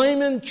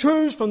proclaiming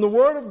truths from the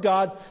Word of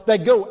God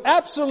that go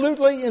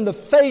absolutely in the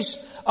face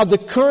of the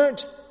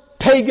current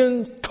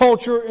pagan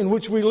culture in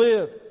which we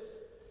live.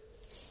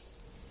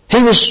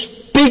 He was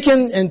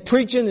speaking and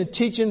preaching and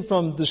teaching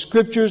from the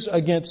Scriptures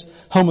against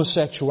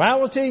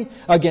homosexuality,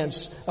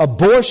 against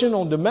abortion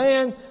on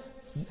demand,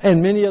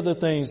 and many other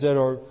things that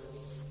are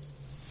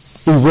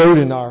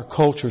eroding our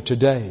culture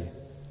today.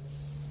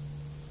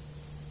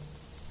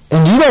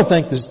 And you don't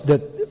think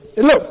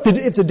look,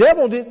 if the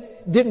devil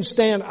didn't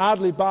stand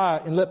idly by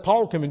and let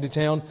Paul come into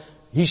town,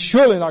 he's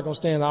surely not going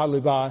to stand idly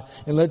by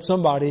and let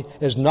somebody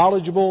as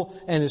knowledgeable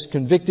and as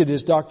convicted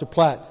as Dr.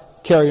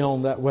 Platt carry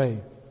on that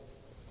way.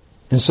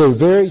 And so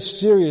very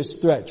serious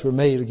threats were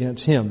made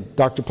against him,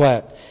 Dr.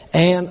 Platt,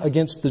 and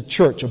against the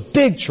church, a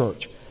big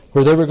church,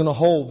 where they were going to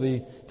hold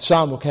the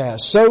simulcast.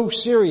 So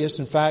serious,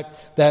 in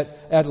fact,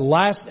 that at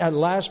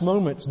last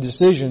moment's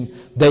decision,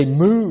 they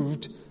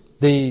moved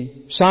the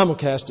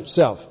simulcast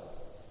itself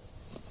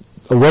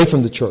away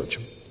from the church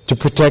to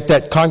protect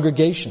that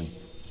congregation.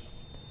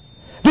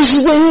 This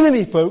is the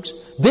enemy, folks.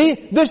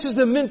 This is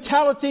the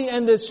mentality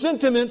and the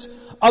sentiment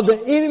of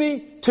the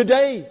enemy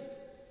today.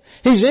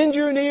 He's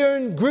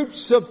engineering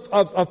groups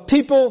of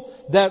people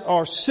that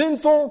are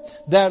sinful,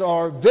 that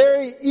are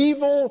very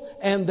evil,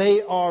 and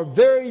they are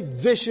very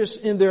vicious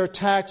in their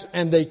attacks,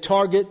 and they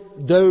target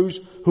those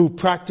who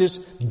practice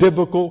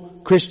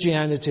biblical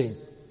Christianity.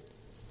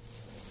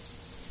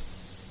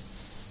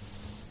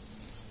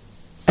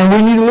 And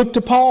we need to look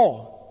to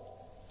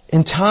Paul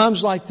in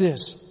times like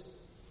this.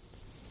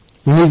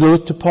 We need to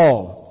look to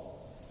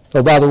Paul.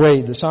 Oh, by the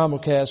way, the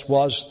simulcast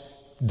was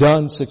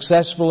done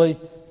successfully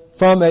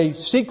from a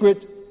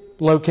secret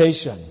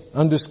location,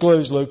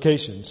 undisclosed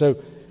location.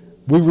 So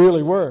we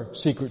really were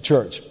secret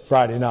church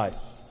Friday night.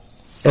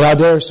 And I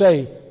dare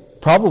say,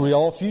 probably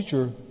all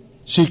future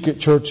secret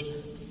church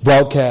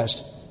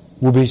broadcasts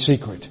will be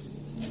secret.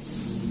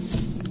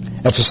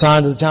 That's a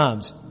sign of the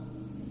times.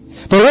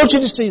 But I want you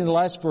to see in the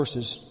last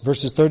verses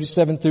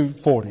 37 through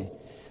 40,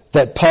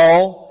 that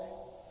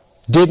Paul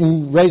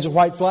didn't raise a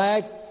white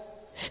flag.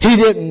 He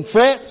didn't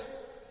fret.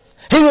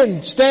 He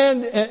didn't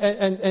stand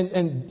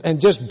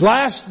and just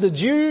blast the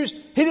Jews.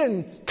 He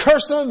didn't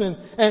curse them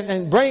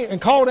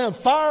and call down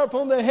fire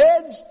upon their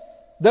heads.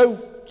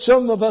 Though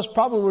some of us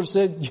probably would have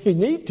said, you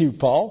need to,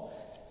 Paul.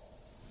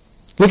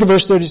 Look at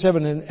verse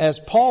 37. And as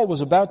Paul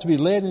was about to be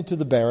led into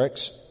the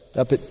barracks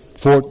up at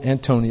Fort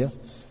Antonia,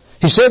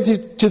 he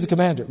said to the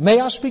commander,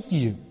 "May I speak to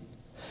you?"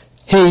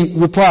 He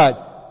replied,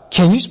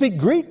 "Can you speak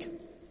Greek?"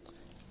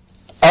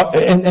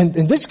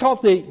 And this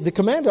caught the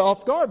commander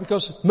off guard,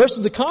 because most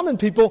of the common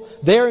people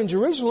there in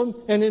Jerusalem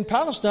and in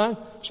Palestine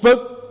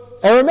spoke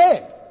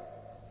Aramaic.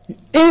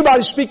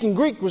 Anybody speaking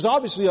Greek was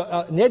obviously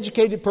an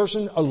educated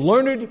person, a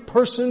learned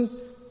person,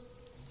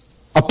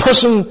 a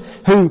person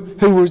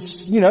who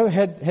was,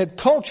 had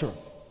culture.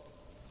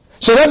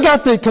 So that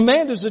got the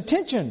commander's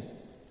attention.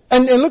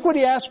 And look what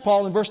he asked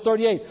Paul in verse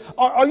 38.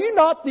 Are you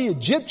not the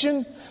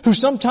Egyptian who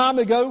some time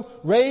ago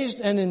raised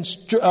an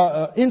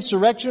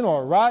insurrection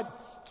or a riot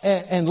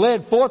and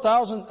led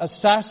 4,000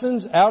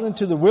 assassins out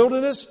into the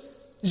wilderness?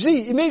 You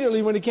see,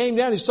 immediately when he came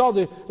down, he saw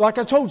like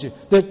I told you,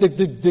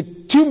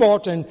 the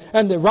tumult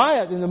and the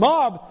riot and the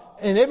mob,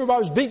 and everybody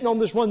was beating on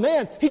this one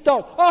man. He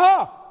thought,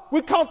 aha,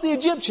 we caught the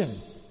Egyptian.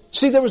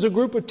 See, there was a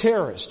group of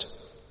terrorists,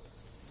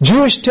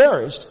 Jewish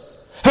terrorists,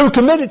 who were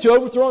committed to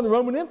overthrowing the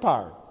Roman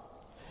Empire.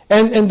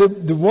 And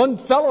the one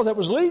fellow that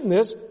was leading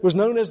this was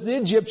known as the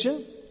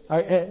Egyptian,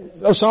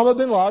 Osama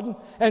bin Laden.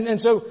 And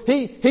so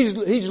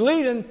he's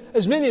leading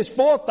as many as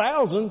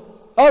 4,000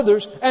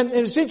 others. And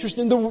it's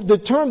interesting, the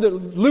term that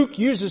Luke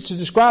uses to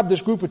describe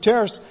this group of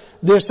terrorists,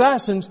 the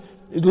assassins,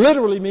 it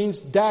literally means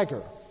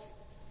dagger.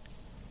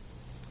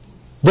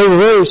 They were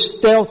very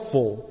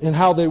stealthful in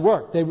how they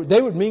worked. They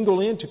would mingle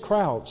into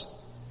crowds.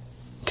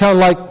 Kind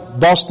of like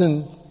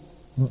Boston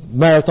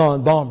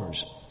Marathon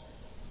bombers.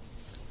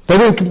 They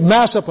wouldn't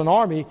mass up an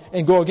army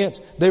and go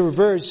against. They were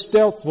very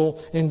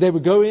stealthful, and they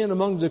would go in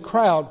among the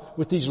crowd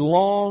with these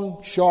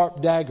long,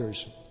 sharp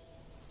daggers.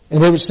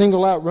 And they would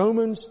single out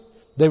Romans.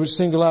 They would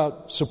single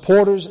out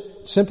supporters,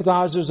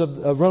 sympathizers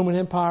of Roman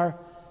Empire,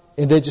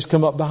 and they'd just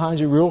come up behind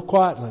you real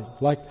quietly,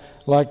 like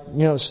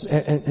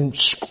and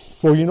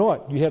before you know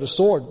it, you had a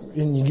sword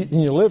in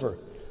your liver,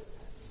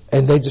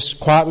 and they just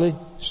quietly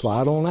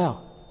slide on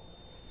out.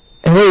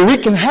 And they were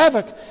wreaking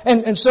havoc.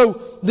 And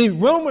so the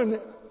Roman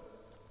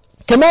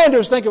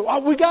commander's thinking, oh,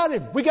 we got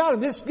him.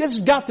 This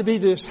has got to be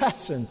the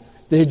assassin,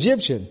 the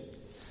Egyptian.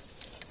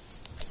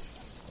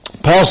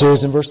 Paul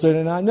says in verse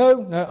 39,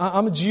 no,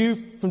 I'm a Jew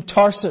from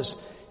Tarsus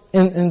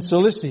in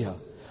Cilicia,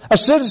 a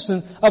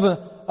citizen of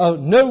a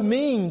no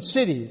mean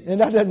city.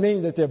 And that doesn't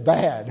mean that they're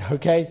bad,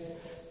 okay?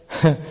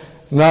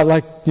 Not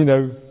like, in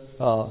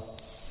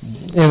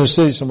a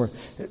city somewhere.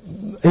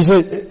 He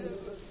said,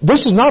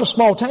 this is not a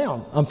small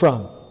town I'm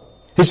from.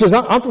 He says,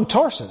 I'm from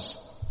Tarsus.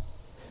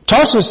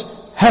 Tarsus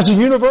has a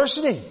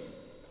university.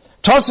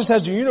 Tarsus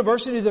has a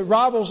university that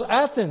rivals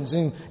Athens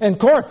and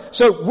Corinth.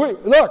 So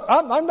look,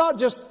 I'm not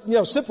just,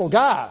 simple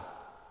guy.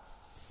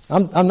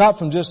 I'm not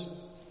from just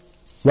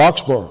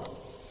Roxborough.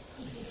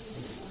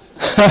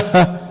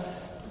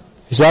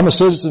 He said, I'm a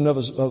citizen of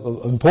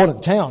an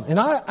important town. And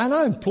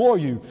I implore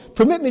you,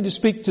 permit me to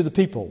speak to the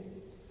people.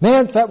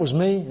 Man, if that was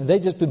me and they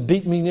just been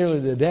beating me nearly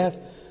to death,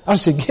 I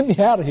said, get me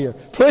out of here.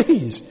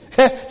 Please.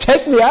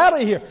 Take me out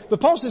of here. But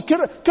Paul says,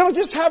 could I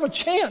just have a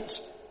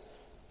chance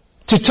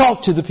to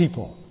talk to the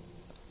people?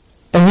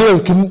 And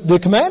the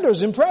commander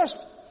is impressed.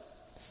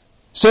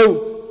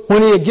 So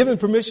when he had given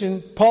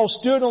permission, Paul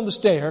stood on the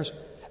stairs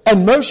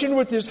and motioned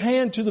with his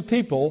hand to the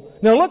people.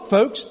 Now look,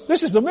 folks,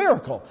 this is a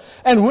miracle.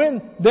 And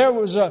when there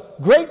was a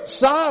great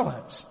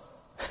silence,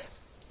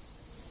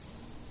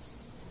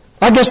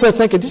 I guess they're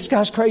thinking, this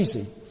guy's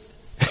crazy.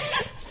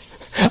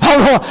 I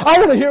don't know. I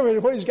want to hear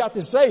what he's got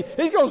to say.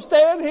 He's going to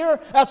stand here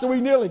after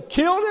we nearly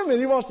killed him and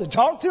he wants to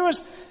talk to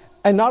us.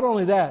 And not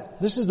only that,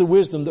 this is the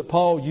wisdom that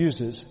Paul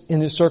uses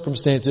in his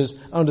circumstances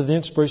under the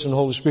inspiration of the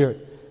Holy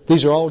Spirit.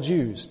 These are all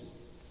Jews.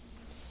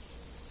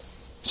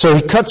 So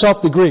he cuts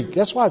off the Greek.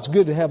 That's why it's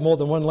good to have more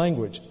than one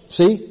language.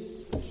 See?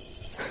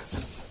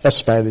 That's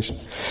Spanish.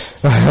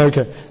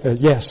 Okay.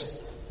 Yes.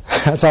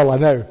 That's all I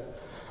know.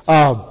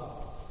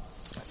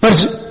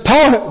 But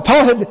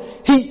Paul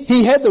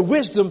had the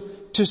wisdom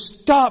to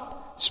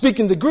stop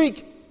speaking the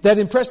Greek that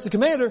impressed the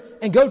commander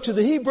and go to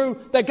the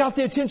Hebrew that got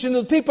the attention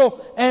of the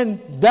people,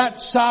 and that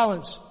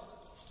silence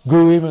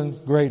grew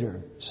even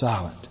greater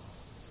silent.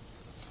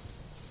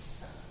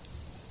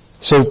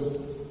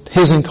 So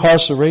his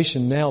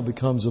incarceration now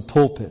becomes a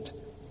pulpit.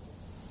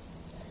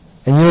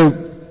 And you know,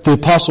 the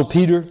Apostle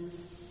Peter,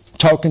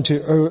 talking to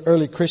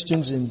early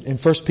Christians in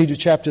 1 Peter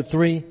chapter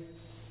 3,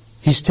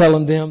 he's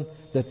telling them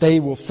that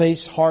they will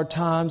face hard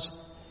times.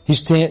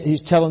 He's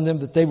telling them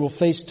that they will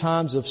face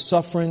times of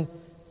suffering.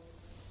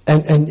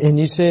 And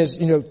he says,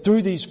 you know,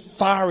 through these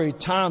fiery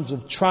times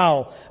of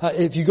trial,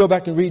 if you go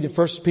back and read in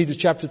 1 Peter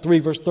chapter 3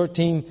 verse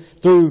 13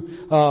 through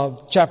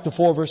chapter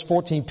 4 verse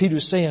 14,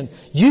 Peter's saying,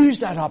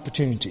 use that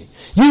opportunity.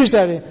 Use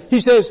that.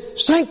 He says,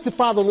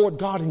 sanctify the Lord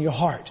God in your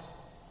heart.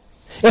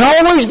 And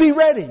always be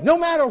ready, no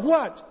matter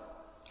what.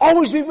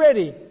 Always be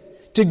ready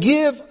to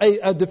give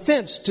a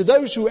defense to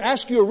those who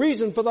ask you a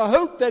reason for the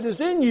hope that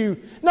is in you.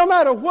 No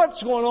matter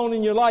what's going on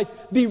in your life,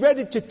 be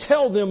ready to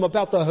tell them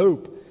about the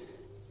hope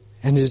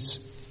and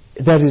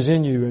that is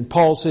in you. And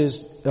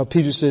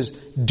Peter says,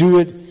 do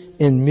it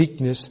in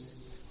meekness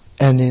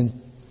and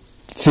in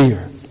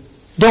fear.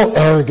 Don't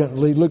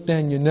arrogantly look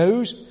down your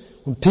nose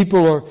when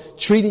people are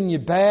treating you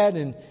bad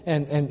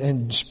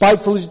and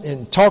spitefully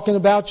and talking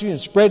about you and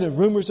spreading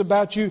rumors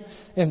about you.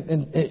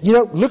 And you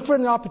know, look for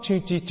an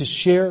opportunity to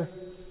share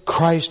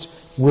Christ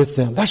with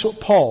them. That's what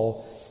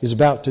Paul is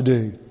about to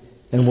do.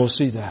 And we'll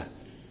see that.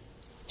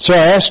 So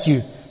I ask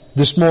you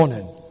this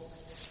morning,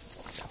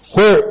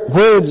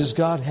 where does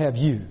God have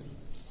you?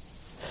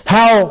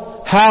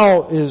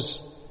 How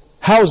is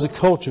the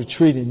culture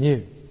treating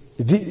you?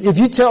 If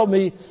you tell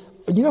me,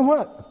 you know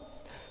what?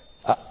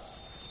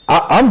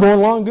 I'm going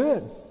along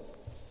good.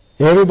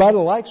 Everybody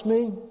likes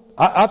me.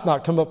 I've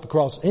not come up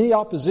across any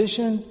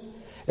opposition.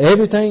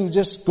 Everything's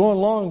just going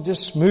along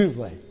just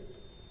smoothly.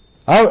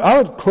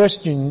 I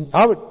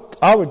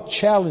would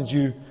challenge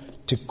you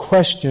to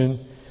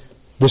question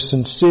the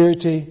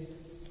sincerity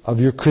of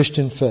your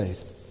Christian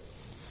faith.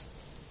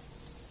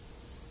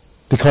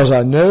 Because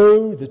I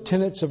know the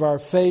tenets of our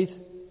faith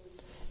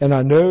and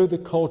I know the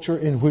culture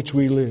in which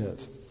we live.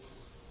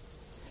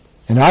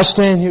 And I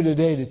stand here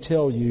today to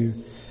tell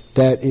you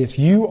that if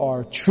you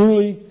are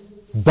truly,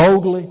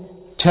 boldly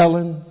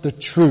telling the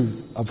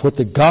truth of what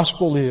the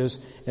gospel is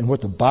and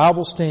what the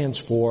Bible stands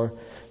for,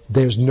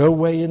 there's no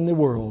way in the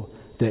world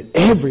that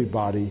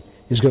everybody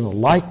is going to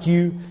like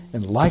you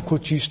and like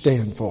what you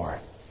stand for.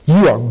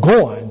 You are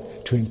going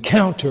to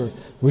encounter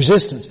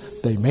resistance.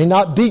 They may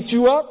not beat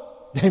you up.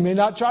 They may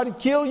not try to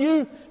kill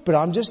you, but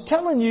I'm just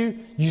telling you,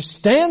 you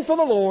stand for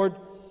the Lord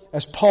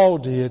as Paul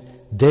did,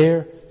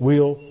 there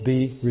will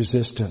be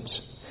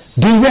resistance.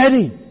 Be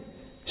ready.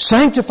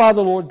 Sanctify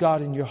the Lord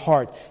God in your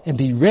heart and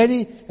be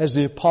ready as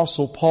the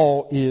Apostle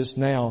Paul is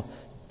now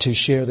to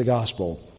share the gospel.